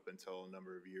residency up until a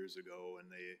number of years ago,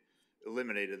 and they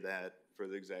eliminated that for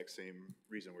the exact same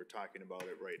reason we're talking about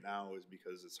it right now, is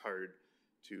because it's hard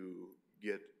to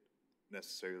get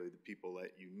necessarily the people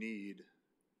that you need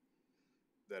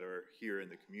that are here in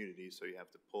the community, so you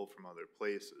have to pull from other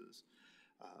places.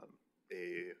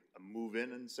 a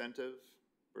move-in incentive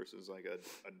versus like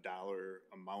a dollar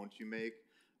amount you make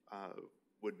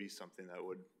would be something that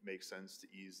would make sense to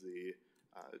ease the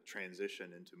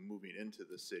transition into moving into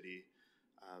the city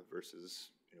versus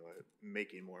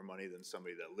making more money than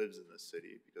somebody that lives in the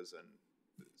city, because then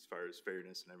as far as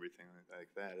fairness and everything like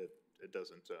that, it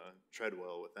doesn't tread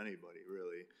well with anybody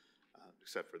really,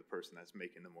 except for the person that's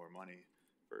making the more money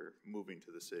for moving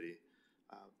to the city.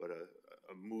 But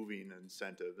a moving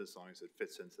incentive, as long as it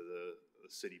fits into the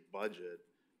city budget,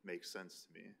 makes sense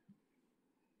to me.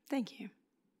 Thank you.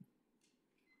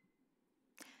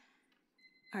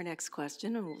 Our next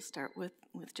question, and we'll start with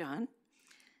John,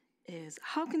 is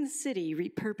how can the city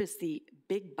repurpose the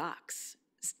big box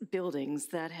buildings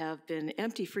that have been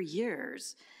empty for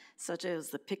years, such as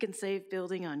the Pick and Save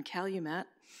building on Calumet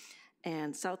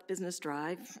and South Business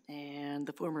Drive and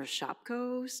the former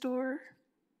Shopko store?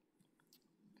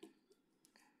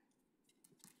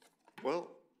 Well,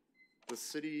 the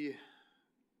city,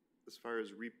 as far as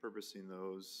repurposing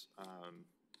those,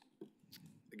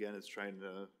 again, it's trying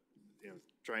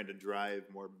to drive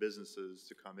more businesses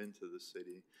to come into the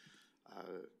city,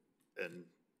 and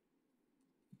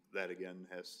that again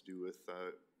has to do with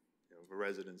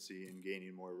residency and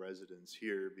gaining more residents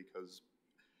here, because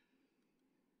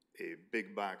a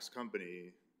big box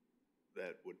company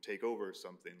that would take over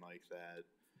something like that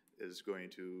is going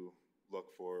to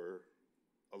look for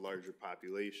a larger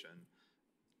population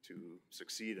to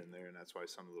succeed in there, and that's why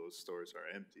some of those stores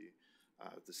are empty.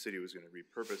 If the city was going to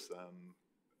repurpose them,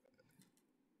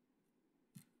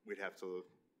 we'd have to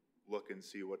look and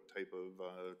see what type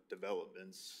of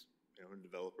developments,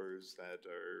 developers that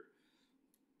are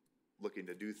looking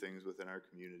to do things within our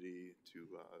community to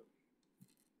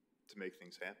make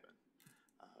things happen.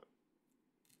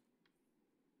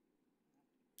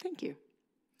 Thank you.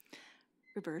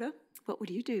 Roberta, what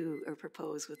would you do or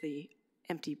propose with the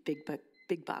empty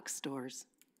big box stores?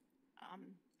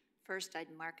 First,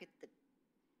 I'd market the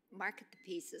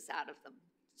pieces out of them,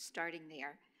 starting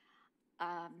there.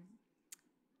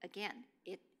 Again,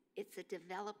 it's a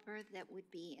developer that would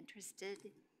be interested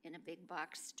in a big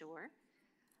box store.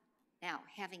 Now,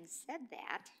 having said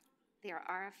that, there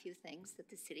are a few things that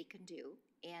the city can do,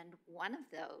 and one of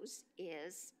those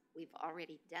is, we've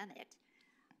already done it.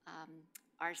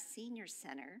 Our senior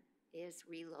center is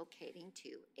relocating to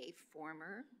a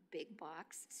former big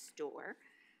box store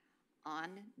on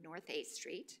North 8th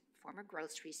Street, former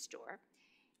grocery store,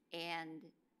 and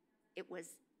it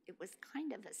was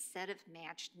kind of a set of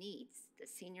matched needs. The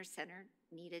senior center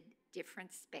needed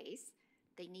different space.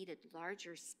 They needed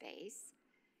larger space.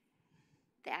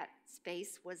 That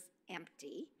space was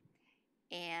empty,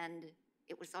 and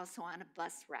it was also on a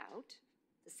bus route.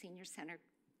 The senior center,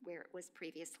 where it was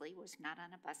previously, was not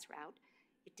on a bus route.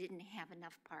 It didn't have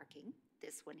enough parking.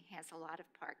 This one has a lot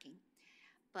of parking.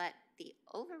 But the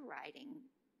overriding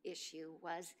issue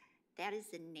was that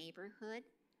is a neighborhood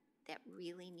that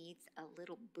really needs a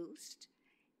little boost.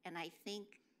 And I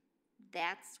think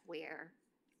that's where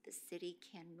the city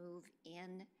can move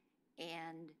in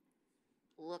and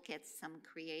look at some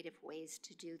creative ways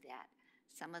to do that.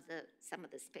 Some of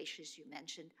the spaces you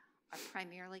mentioned are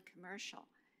primarily commercial.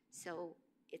 So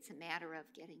it's a matter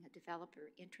of getting a developer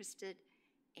interested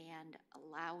and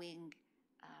allowing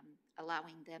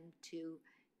them to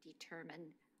determine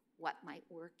what might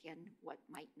work and what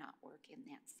might not work in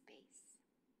that space.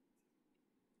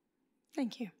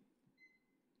 Thank you.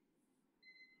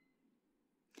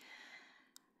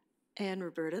 And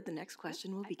Roberta, the next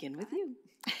question will begin with you.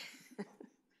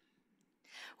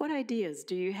 What ideas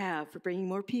do you have for bringing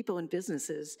more people and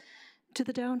businesses to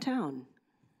the downtown?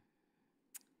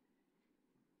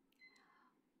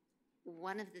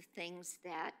 One of the things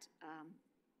that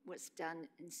was done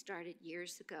and started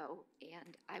years ago,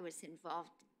 and I was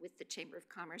involved with the Chamber of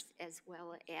Commerce as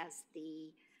well as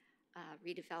the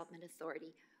Redevelopment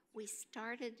Authority. We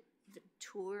started the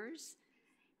tours,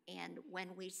 and when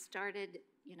we started,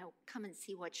 come and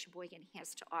see what Sheboygan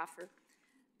has to offer,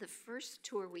 the first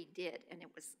tour we did, and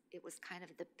it was kind of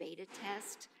the beta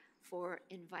test for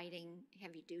inviting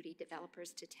heavy-duty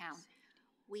developers to town.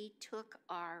 We took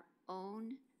our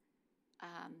own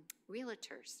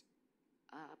realtors,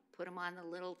 put them on the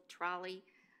little trolley,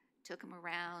 took them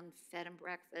around, fed them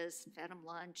breakfast, fed them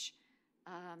lunch,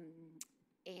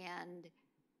 and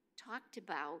talked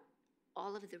about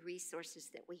all of the resources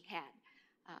that we had.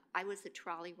 I was a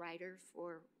trolley rider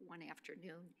for one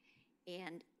afternoon,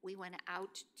 and we went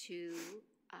out to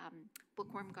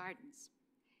Bookworm Gardens,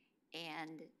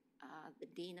 and the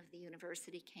dean of the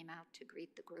university came out to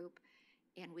greet the group,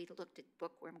 and we looked at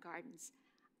Bookworm Gardens.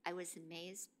 I was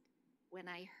amazed when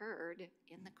I heard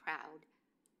in the crowd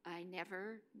I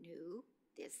never knew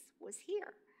this was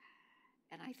here.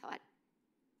 And I thought,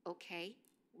 okay,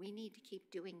 we need to keep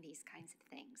doing these kinds of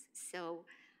things. So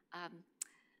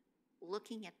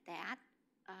looking at that,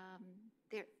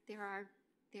 there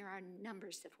are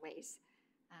numbers of ways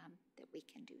that we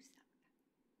can do so.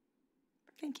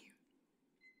 Thank you.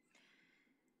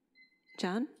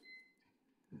 John,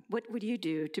 what would you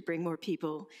do to bring more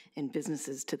people and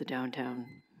businesses to the downtown?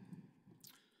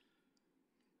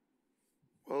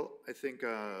 Well, I think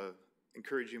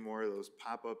encouraging more of those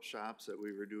pop-up shops that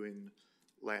we were doing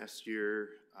last year,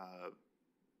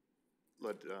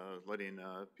 letting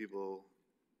people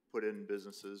put in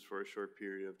businesses for a short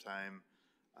period of time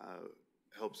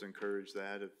helps encourage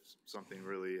that. If something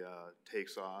really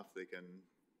takes off, they can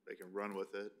run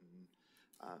with it. And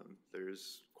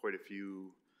there's quite a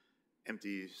few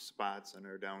empty spots in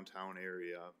our downtown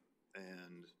area,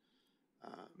 and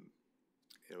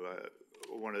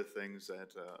one of the things that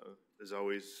has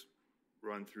always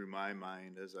run through my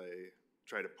mind as I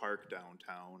try to park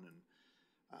downtown,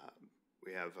 and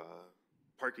we have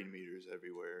parking meters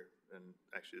everywhere, and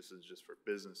actually this is just for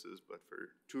businesses, but for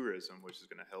tourism, which is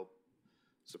going to help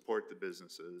support the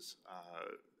businesses,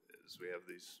 is we have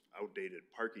these outdated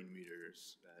parking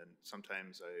meters, and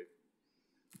sometimes I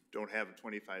don't have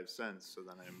 25 cents, so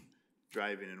then I'm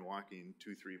driving and walking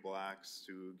 2-3 blocks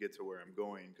to get to where I'm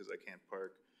going because I can't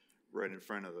park right in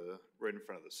front of the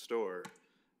store.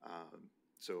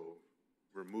 So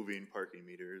removing parking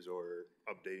meters or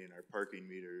updating our parking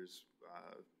meters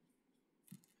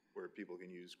where people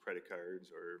can use credit cards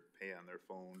or pay on their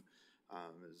phone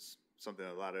is something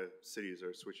that a lot of cities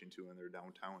are switching to in their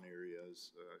downtown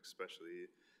areas, especially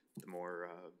the more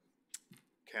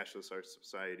cashless our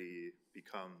society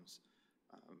becomes,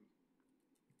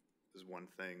 is one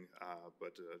thing,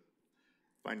 but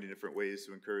finding different ways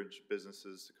to encourage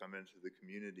businesses to come into the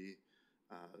community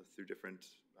through different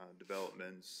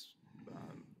developments.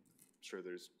 I'm sure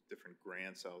there's different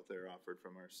grants out there offered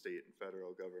from our state and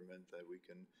federal government that we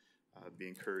can be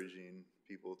encouraging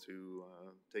people to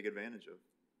take advantage of.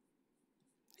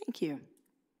 Thank you.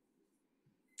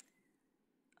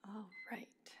 All right.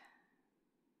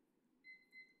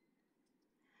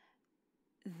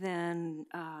 Then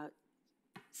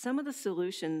some of the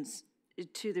solutions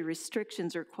to the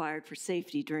restrictions required for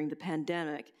safety during the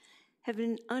pandemic have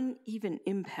an uneven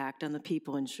impact on the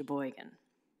people in Sheboygan.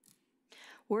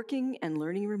 Working and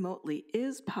learning remotely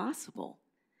is possible,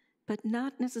 but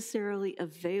not necessarily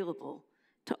available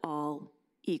to all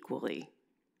equally.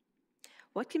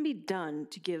 What can be done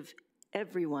to give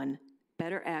everyone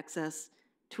better access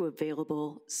to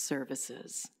available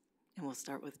services? And we'll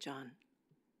start with John.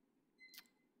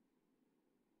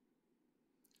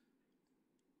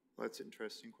 Well, that's an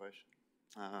interesting question.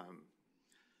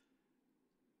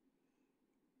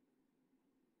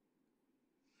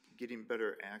 Getting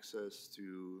better access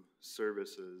to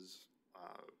services,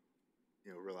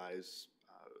 relies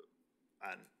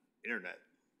on internet.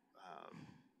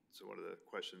 So one of the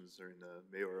questions during the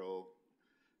Mayoral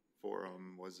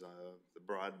forum was the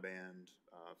broadband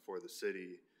for the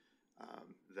city,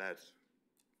 that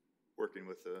working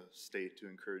with the state to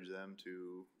encourage them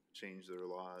to change their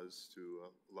laws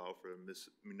to allow for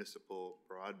municipal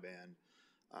broadband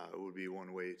would be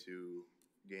one way to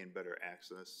gain better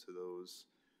access to those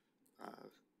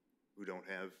who don't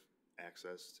have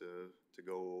access to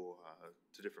go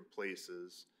to different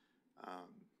places.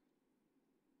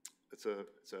 It's a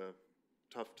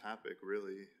tough topic,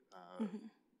 really,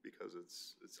 because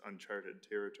it's uncharted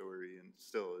territory, and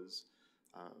still is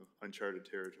uncharted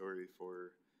territory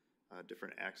for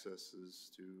different accesses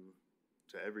to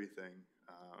everything.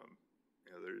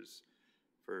 There's,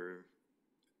 for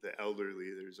the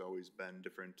elderly, there's always been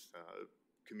different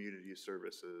community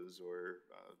services or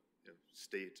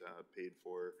state paid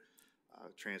for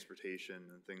transportation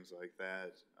and things like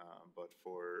that. But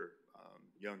for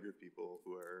younger people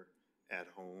who are at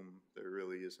home, there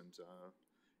really isn't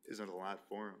a lot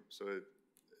for them. So it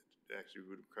actually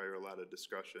would require a lot of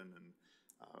discussion and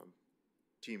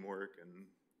teamwork and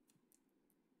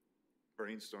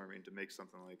brainstorming to make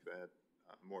something like that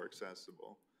more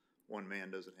accessible. One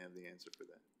man doesn't have the answer for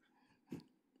that.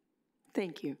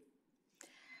 Thank you.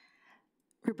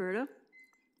 Roberta?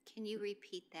 Can you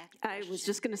repeat that question? I was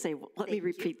just going to say, well, let me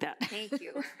repeat that. Thank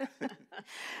you.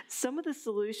 Some of the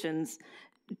solutions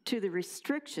to the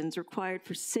restrictions required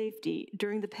for safety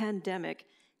during the pandemic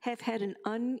have had an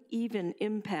uneven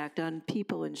impact on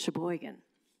people in Sheboygan.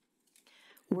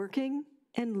 Working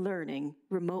and learning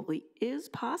remotely is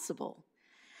possible,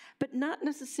 but not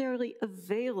necessarily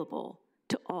available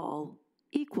to all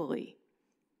equally.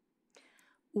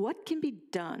 What can be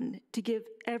done to give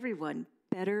everyone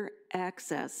better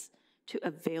access to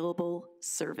available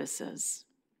services?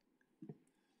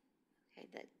 Okay,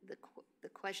 the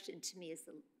question to me is,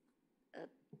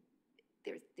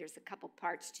 there's a couple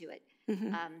parts to it.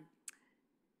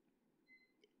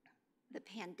 The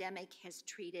pandemic has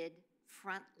treated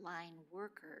frontline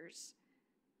workers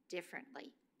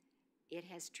differently. It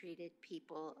has treated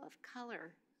people of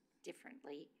color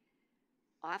differently,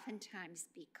 oftentimes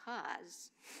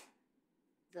because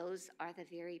those are the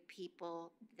very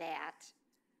people that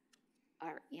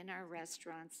are in our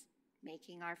restaurants,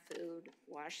 making our food,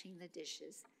 washing the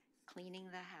dishes, cleaning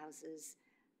the houses,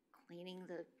 cleaning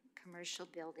the commercial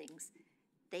buildings.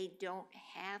 They don't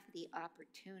have the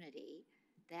opportunity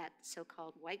that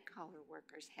so-called white-collar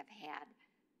workers have had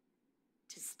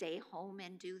to stay home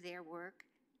and do their work.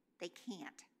 They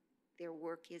can't. Their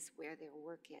work is where their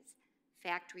work is.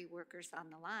 Factory workers on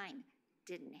the line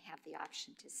didn't have the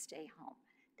option to stay home.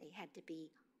 They had to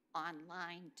be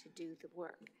online to do the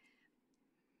work.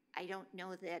 I don't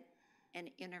know that an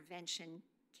intervention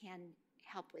can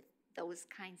help with those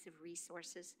kinds of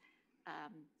resources.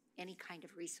 Any kind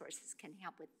of resources can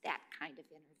help with that kind of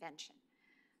intervention.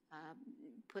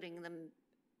 Putting them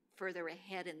further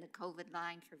ahead in the COVID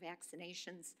line for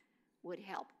vaccinations would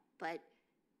help, but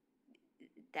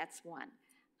that's one.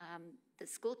 The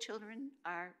school children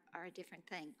are a different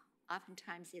thing.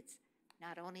 Oftentimes it's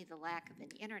not only the lack of an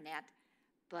internet,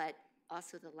 but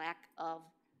also the lack of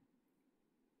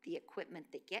the equipment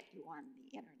that get you on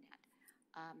the internet.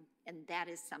 And that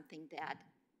is something that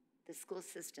the school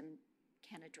system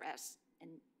can address and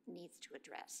needs to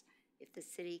address. If the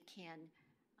city can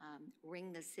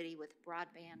ring the city with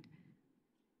broadband,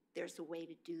 there's a way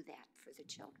to do that for the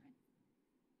children.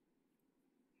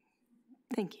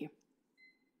 Thank you.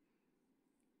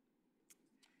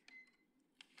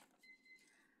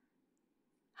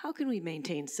 How can we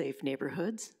maintain safe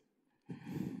neighborhoods?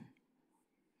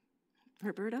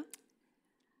 Roberta?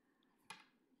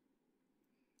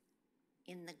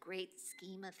 In the great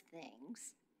scheme of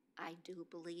things, I do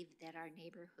believe that our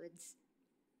neighborhoods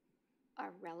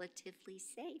are relatively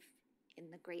safe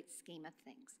in the great scheme of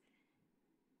things.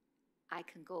 I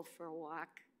can go for a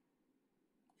walk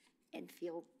and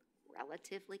feel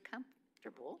relatively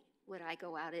comfortable. Would I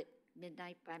go out at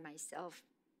midnight by myself?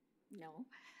 No.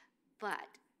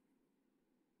 But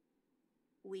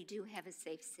we do have a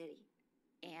safe city,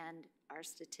 and our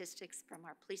statistics from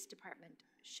our police department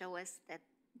show us that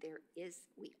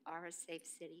we are a safe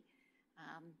city.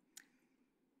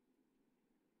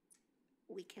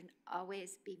 We can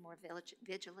always be more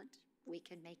vigilant. We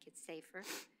can make it safer.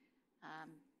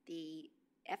 The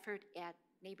effort at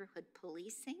neighborhood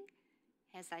policing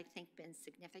has, I think, been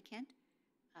significant.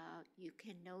 You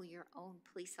can know your own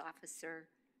police officer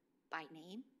by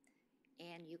name,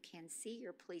 and you can see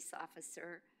your police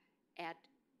officer at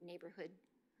neighborhood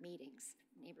meetings,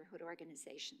 neighborhood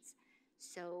organizations.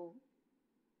 So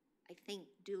I think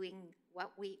doing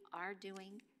what we are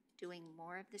doing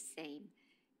more of the same,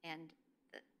 and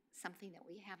something that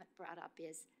we haven't brought up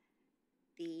is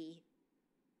the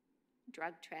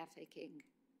drug trafficking,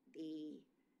 the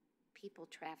people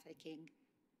trafficking,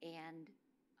 and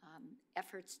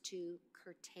efforts to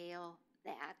curtail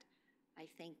that, I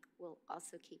think, will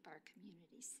also keep our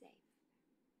communities safe.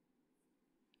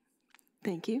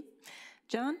 Thank you.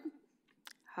 John,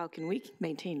 how can we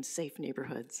maintain safe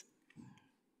neighborhoods?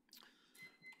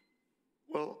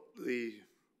 Well,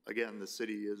 again, the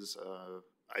city is,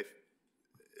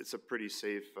 it's a pretty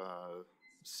safe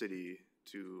city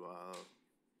to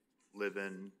live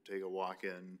in, take a walk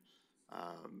in.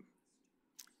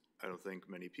 I don't think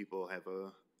many people have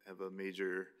a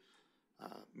major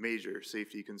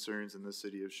safety concerns in the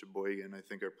city of Sheboygan. I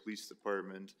think our police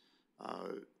department,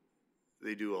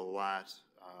 they do a lot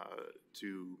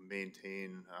to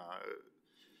maintain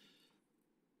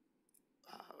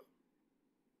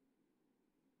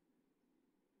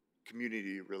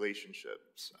community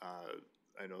relationships.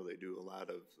 I know they do a lot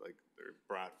of like their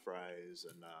brat fries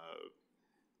and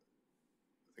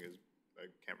I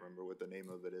can't remember what the name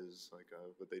of it is,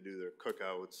 but they do their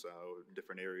cookouts in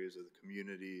different areas of the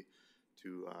community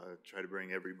to try to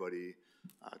bring everybody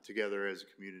together as a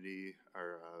community.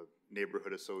 Our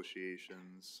neighborhood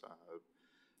associations,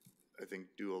 I think,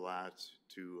 do a lot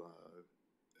to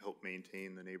help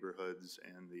maintain the neighborhoods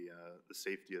and the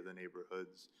safety of the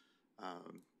neighborhoods.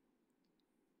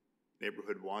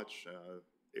 Neighborhood watch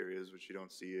areas, which you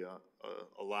don't see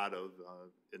a lot of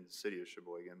in the city of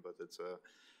Sheboygan, but it's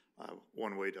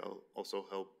one way to also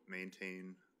help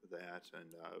maintain that.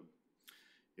 And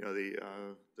you know,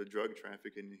 the drug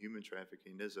trafficking and human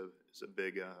trafficking is a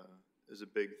big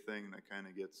thing that kind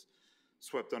of gets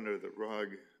swept under the rug.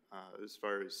 as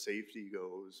far as safety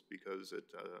goes, because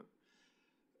it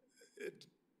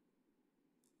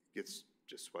gets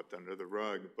just swept under the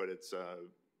rug, but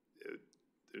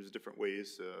there's different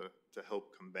ways to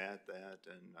help combat that,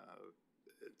 and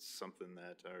it's something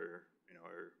that our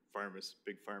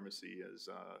big pharmacy has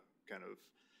kind of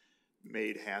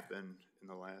made happen in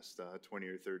the last 20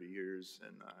 or 30 years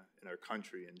in our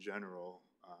country in general.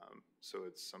 So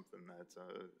it's something that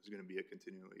is going to be a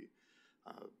continually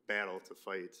battle to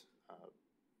fight.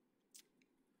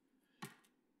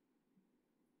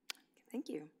 Thank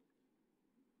you.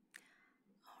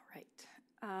 All right.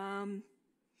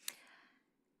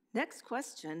 Next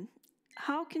question.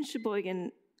 How can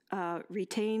Sheboygan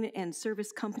retain and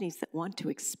service companies that want to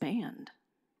expand?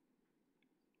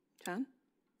 John?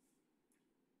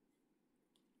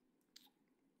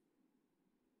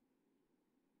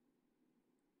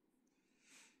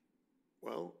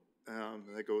 Well,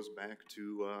 that goes back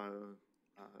to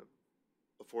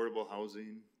affordable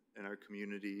housing in our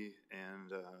community,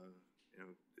 and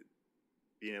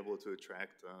being able to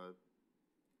attract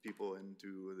people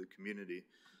into the community.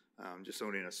 Just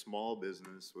owning a small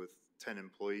business with 10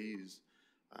 employees,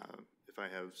 if I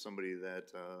have somebody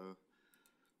that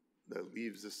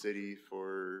leaves the city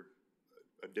for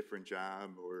a different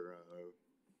job, or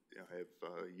I have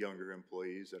younger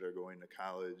employees that are going to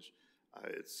college,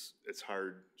 it's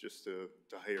hard just to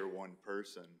hire one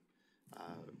person,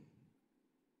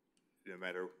 no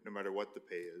matter what the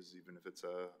pay is, even if it's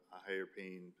a higher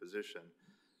paying position.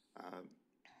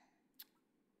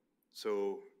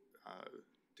 So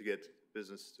to get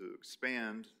business to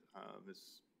expand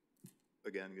is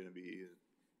again going to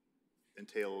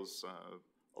entails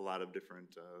a lot of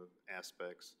different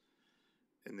aspects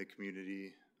in the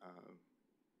community,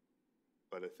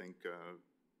 but I think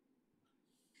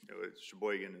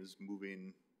Sheboygan is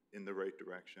moving in the right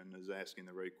direction, is asking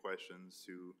the right questions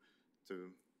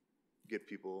to get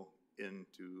people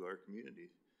into our community.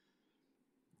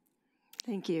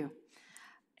 Thank you.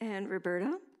 And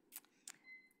Roberta?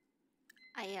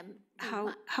 I am.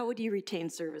 How would you retain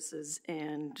services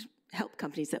and help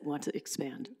companies that want to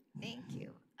expand? Thank you.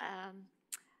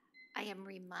 I am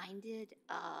reminded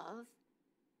of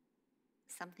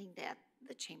something that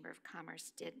the Chamber of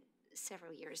Commerce did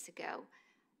several years ago.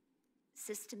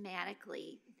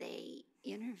 Systematically, they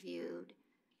interviewed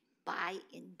by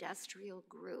industrial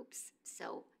groups.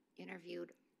 So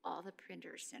interviewed all the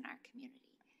printers in our community,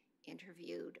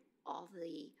 interviewed all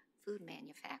the food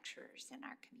manufacturers in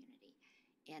our community,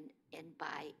 and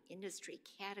by industry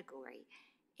category.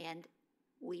 And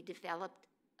we developed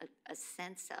a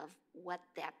sense of what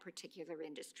that particular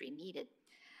industry needed.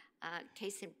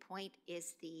 Case in point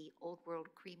is the Old World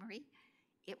Creamery.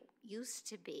 It used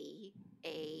to be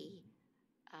a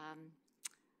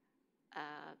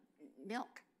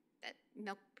milk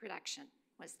production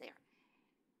was there.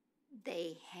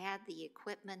 They had the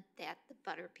equipment that the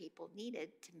butter people needed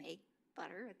to make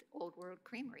butter at the Old World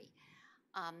Creamery.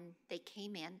 They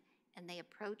came in and they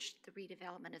approached the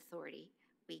Redevelopment Authority.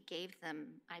 We gave them,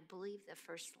 I believe the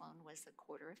first loan was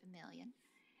 $250,000.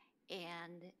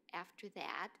 And after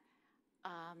that,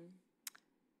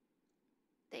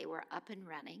 they were up and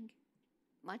running.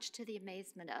 Much to the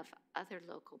amazement of other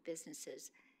local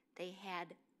businesses, they had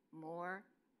more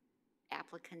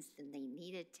applicants than they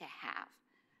needed to have.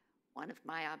 One of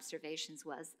my observations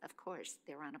was, of course,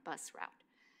 they're on a bus route.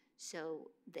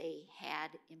 So they had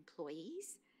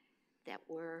employees that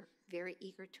were very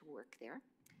eager to work there.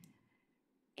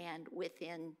 And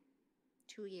within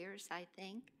 2 years, I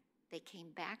think, they came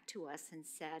back to us and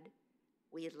said,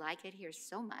 we like it here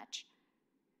so much,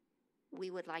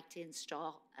 we would like to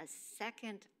install a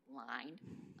second line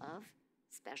of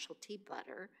specialty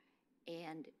butter,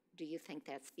 and do you think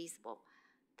that's feasible?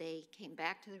 They came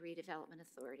back to the Redevelopment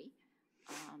Authority.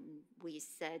 We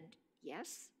said,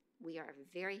 yes, we are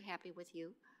very happy with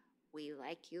you. We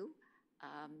like you.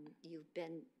 You've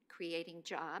been creating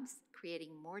jobs,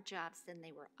 creating more jobs than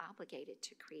they were obligated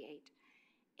to create.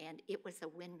 And it was a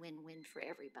win-win-win for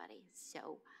everybody.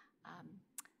 So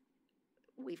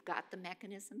we've got the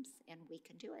mechanisms and we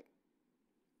can do it.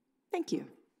 Thank you.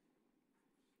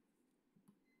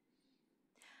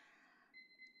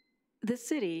 The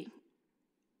city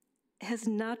has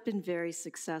not been very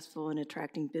successful in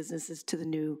attracting businesses to the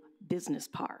new business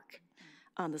park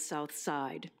on the south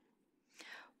side.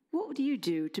 What would you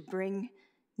do to bring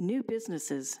new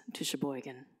businesses to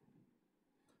Sheboygan?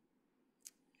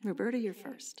 Roberta, you're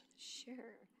first. Sure.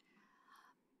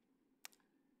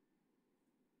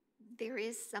 There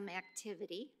is some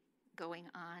activity going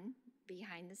on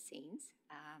behind the scenes.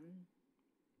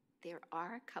 There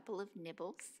are a couple of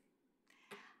nibbles.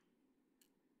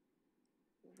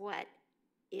 what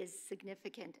is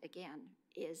significant, again,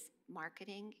 is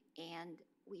marketing, and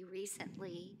we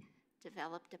recently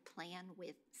developed a plan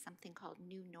with something called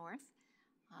New North,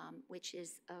 which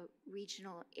is a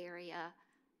regional area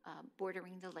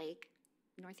bordering the lake,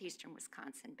 northeastern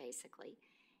Wisconsin, basically.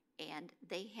 And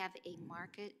they have a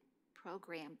market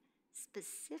program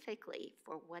specifically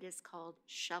for what is called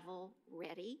shovel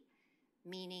ready,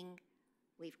 meaning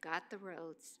we've got the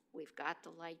roads, we've got the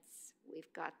lights,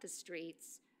 we've got the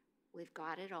streets, we've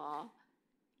got it all.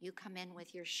 You come in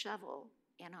with your shovel,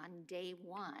 and on day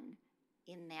one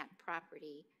in that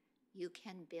property, you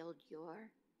can build your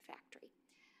factory.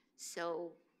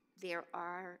 So there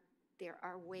are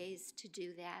ways to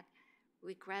do that.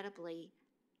 Regrettably,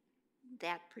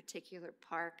 that particular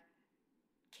park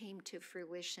came to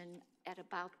fruition at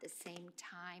about the same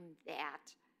time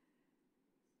that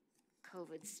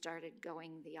COVID started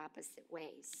going the opposite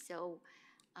way. So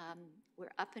we're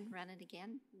up and running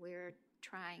again. We're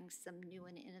trying some new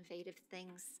and innovative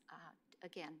things,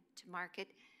 again, to market,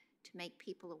 to make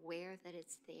people aware that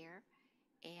it's there.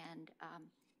 And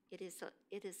it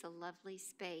is a lovely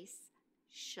space,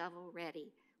 shovel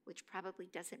ready, which probably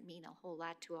doesn't mean a whole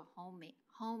lot to a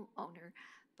homeowner,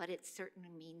 but it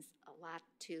certainly means a lot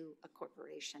to a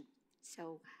corporation.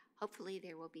 So hopefully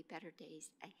there will be better days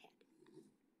ahead.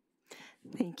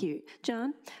 Thank you.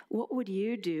 John, what would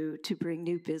you do to bring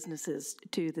new businesses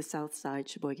to the Southside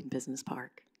Sheboygan Business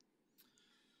Park?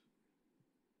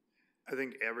 I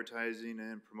think advertising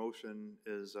and promotion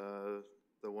is the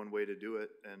one way to do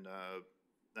it, and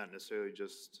not necessarily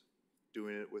just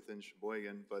doing it within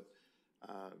Sheboygan, but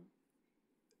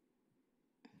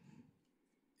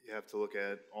you have to look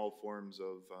at all forms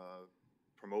of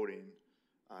promoting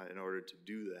in order to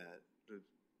do that.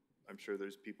 I'm sure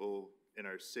there's people in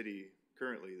our city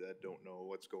currently that don't know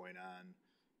what's going on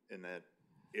in that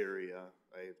area.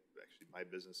 My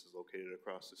business is located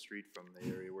across the street from the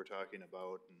area we're talking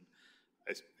about, and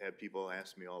I have people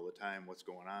ask me all the time what's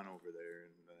going on over there,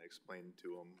 and I explain to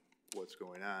them what's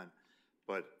going on.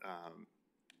 But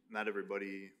not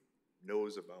everybody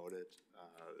knows about it.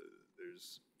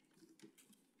 There's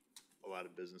a lot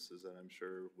of businesses that I'm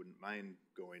sure wouldn't mind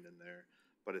going in there,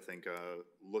 but I think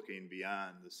looking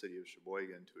beyond the city of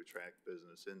Sheboygan to attract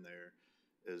business in there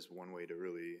is one way to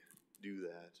really do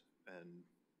that. And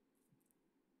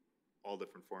all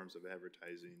different forms of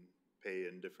advertising pay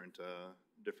in different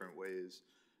ways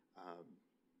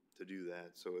to do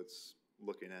that. So it's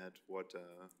looking at what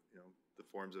the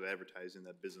forms of advertising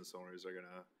that business owners are going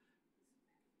to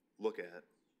look at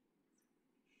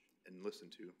and listen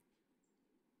to.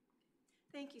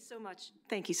 Thank you so much.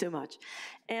 Thank you so much.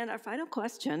 And our final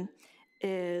question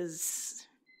is,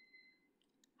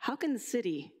 how can the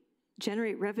city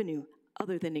generate revenue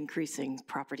other than increasing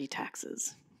property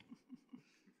taxes?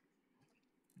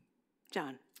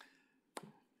 John.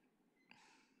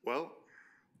 Well,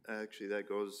 actually that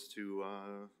goes to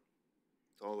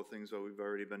all the things that we've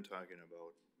already been talking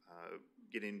about.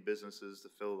 Getting businesses to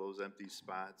fill those empty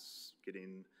spots,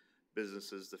 getting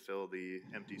businesses to fill the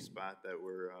empty spot that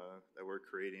we're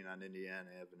creating on Indiana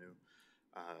Avenue.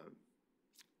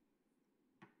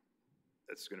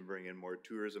 That's going to bring in more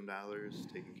tourism dollars,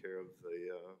 taking care of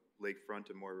the lakefront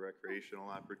and more recreational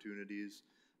opportunities.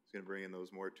 It's going to bring in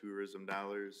those more tourism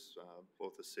dollars,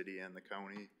 both the city and the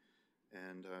county.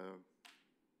 And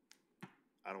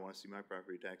I don't want to see my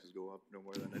property taxes go up no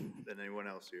more than anyone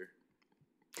else here.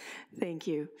 Thank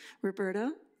you.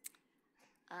 Roberta?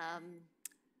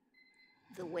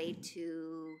 The way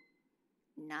to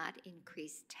not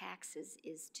increase taxes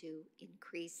is to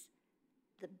increase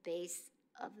the base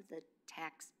of the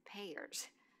taxpayers.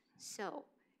 So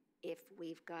if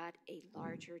we've got a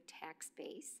larger tax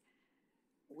base,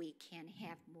 we can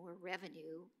have more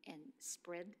revenue and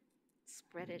spread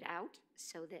it out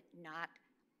so that not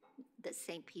the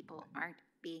same people aren't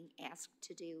being asked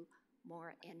to do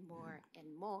more and more and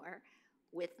more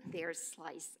with their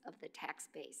slice of the tax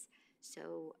base.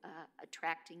 So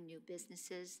attracting new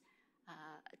businesses,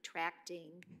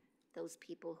 attracting those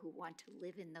people who want to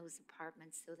live in those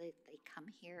apartments so that they come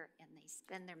here and they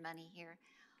spend their money here.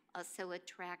 Also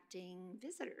attracting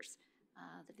visitors,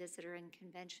 the Visitor and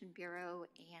Convention Bureau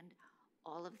and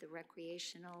all of the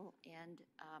recreational and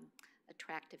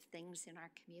attractive things in our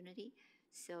community.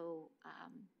 So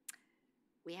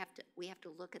we have to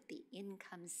look at the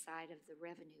income side of the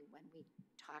revenue when we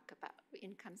talk about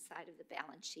income side of the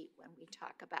balance sheet when we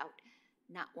talk about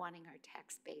not wanting our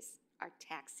tax base, our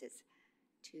taxes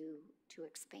to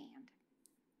expand.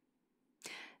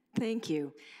 Thank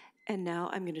you. And now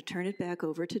I'm going to turn it back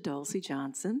over to Dulcie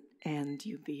Johnson, and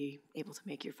you'll be able to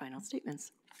make your final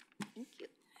statements. Thank you.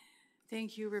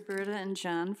 Thank you, Roberta and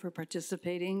John, for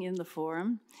participating in the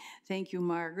forum. Thank you,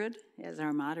 Margaret, as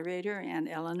our moderator, and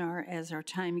Eleanor as our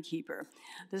timekeeper.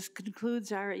 This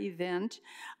concludes our event.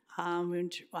 We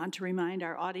want to remind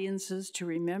our audiences to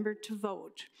remember to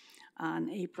vote on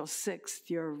April 6th.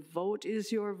 Your vote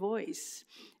is your voice.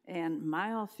 And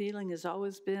my feeling has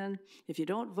always been, if you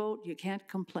don't vote, you can't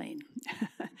complain.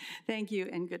 Thank you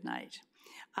and good night.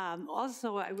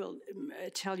 Also, I will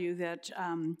tell you that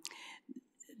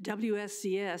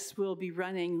WSCS will be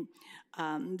running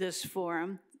this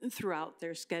forum throughout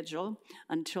their schedule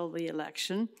until the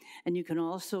election, and you can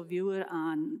also view it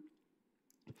on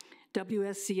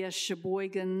WSCS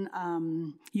Sheboygan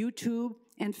YouTube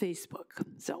and Facebook.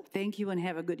 So thank you and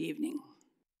have a good evening.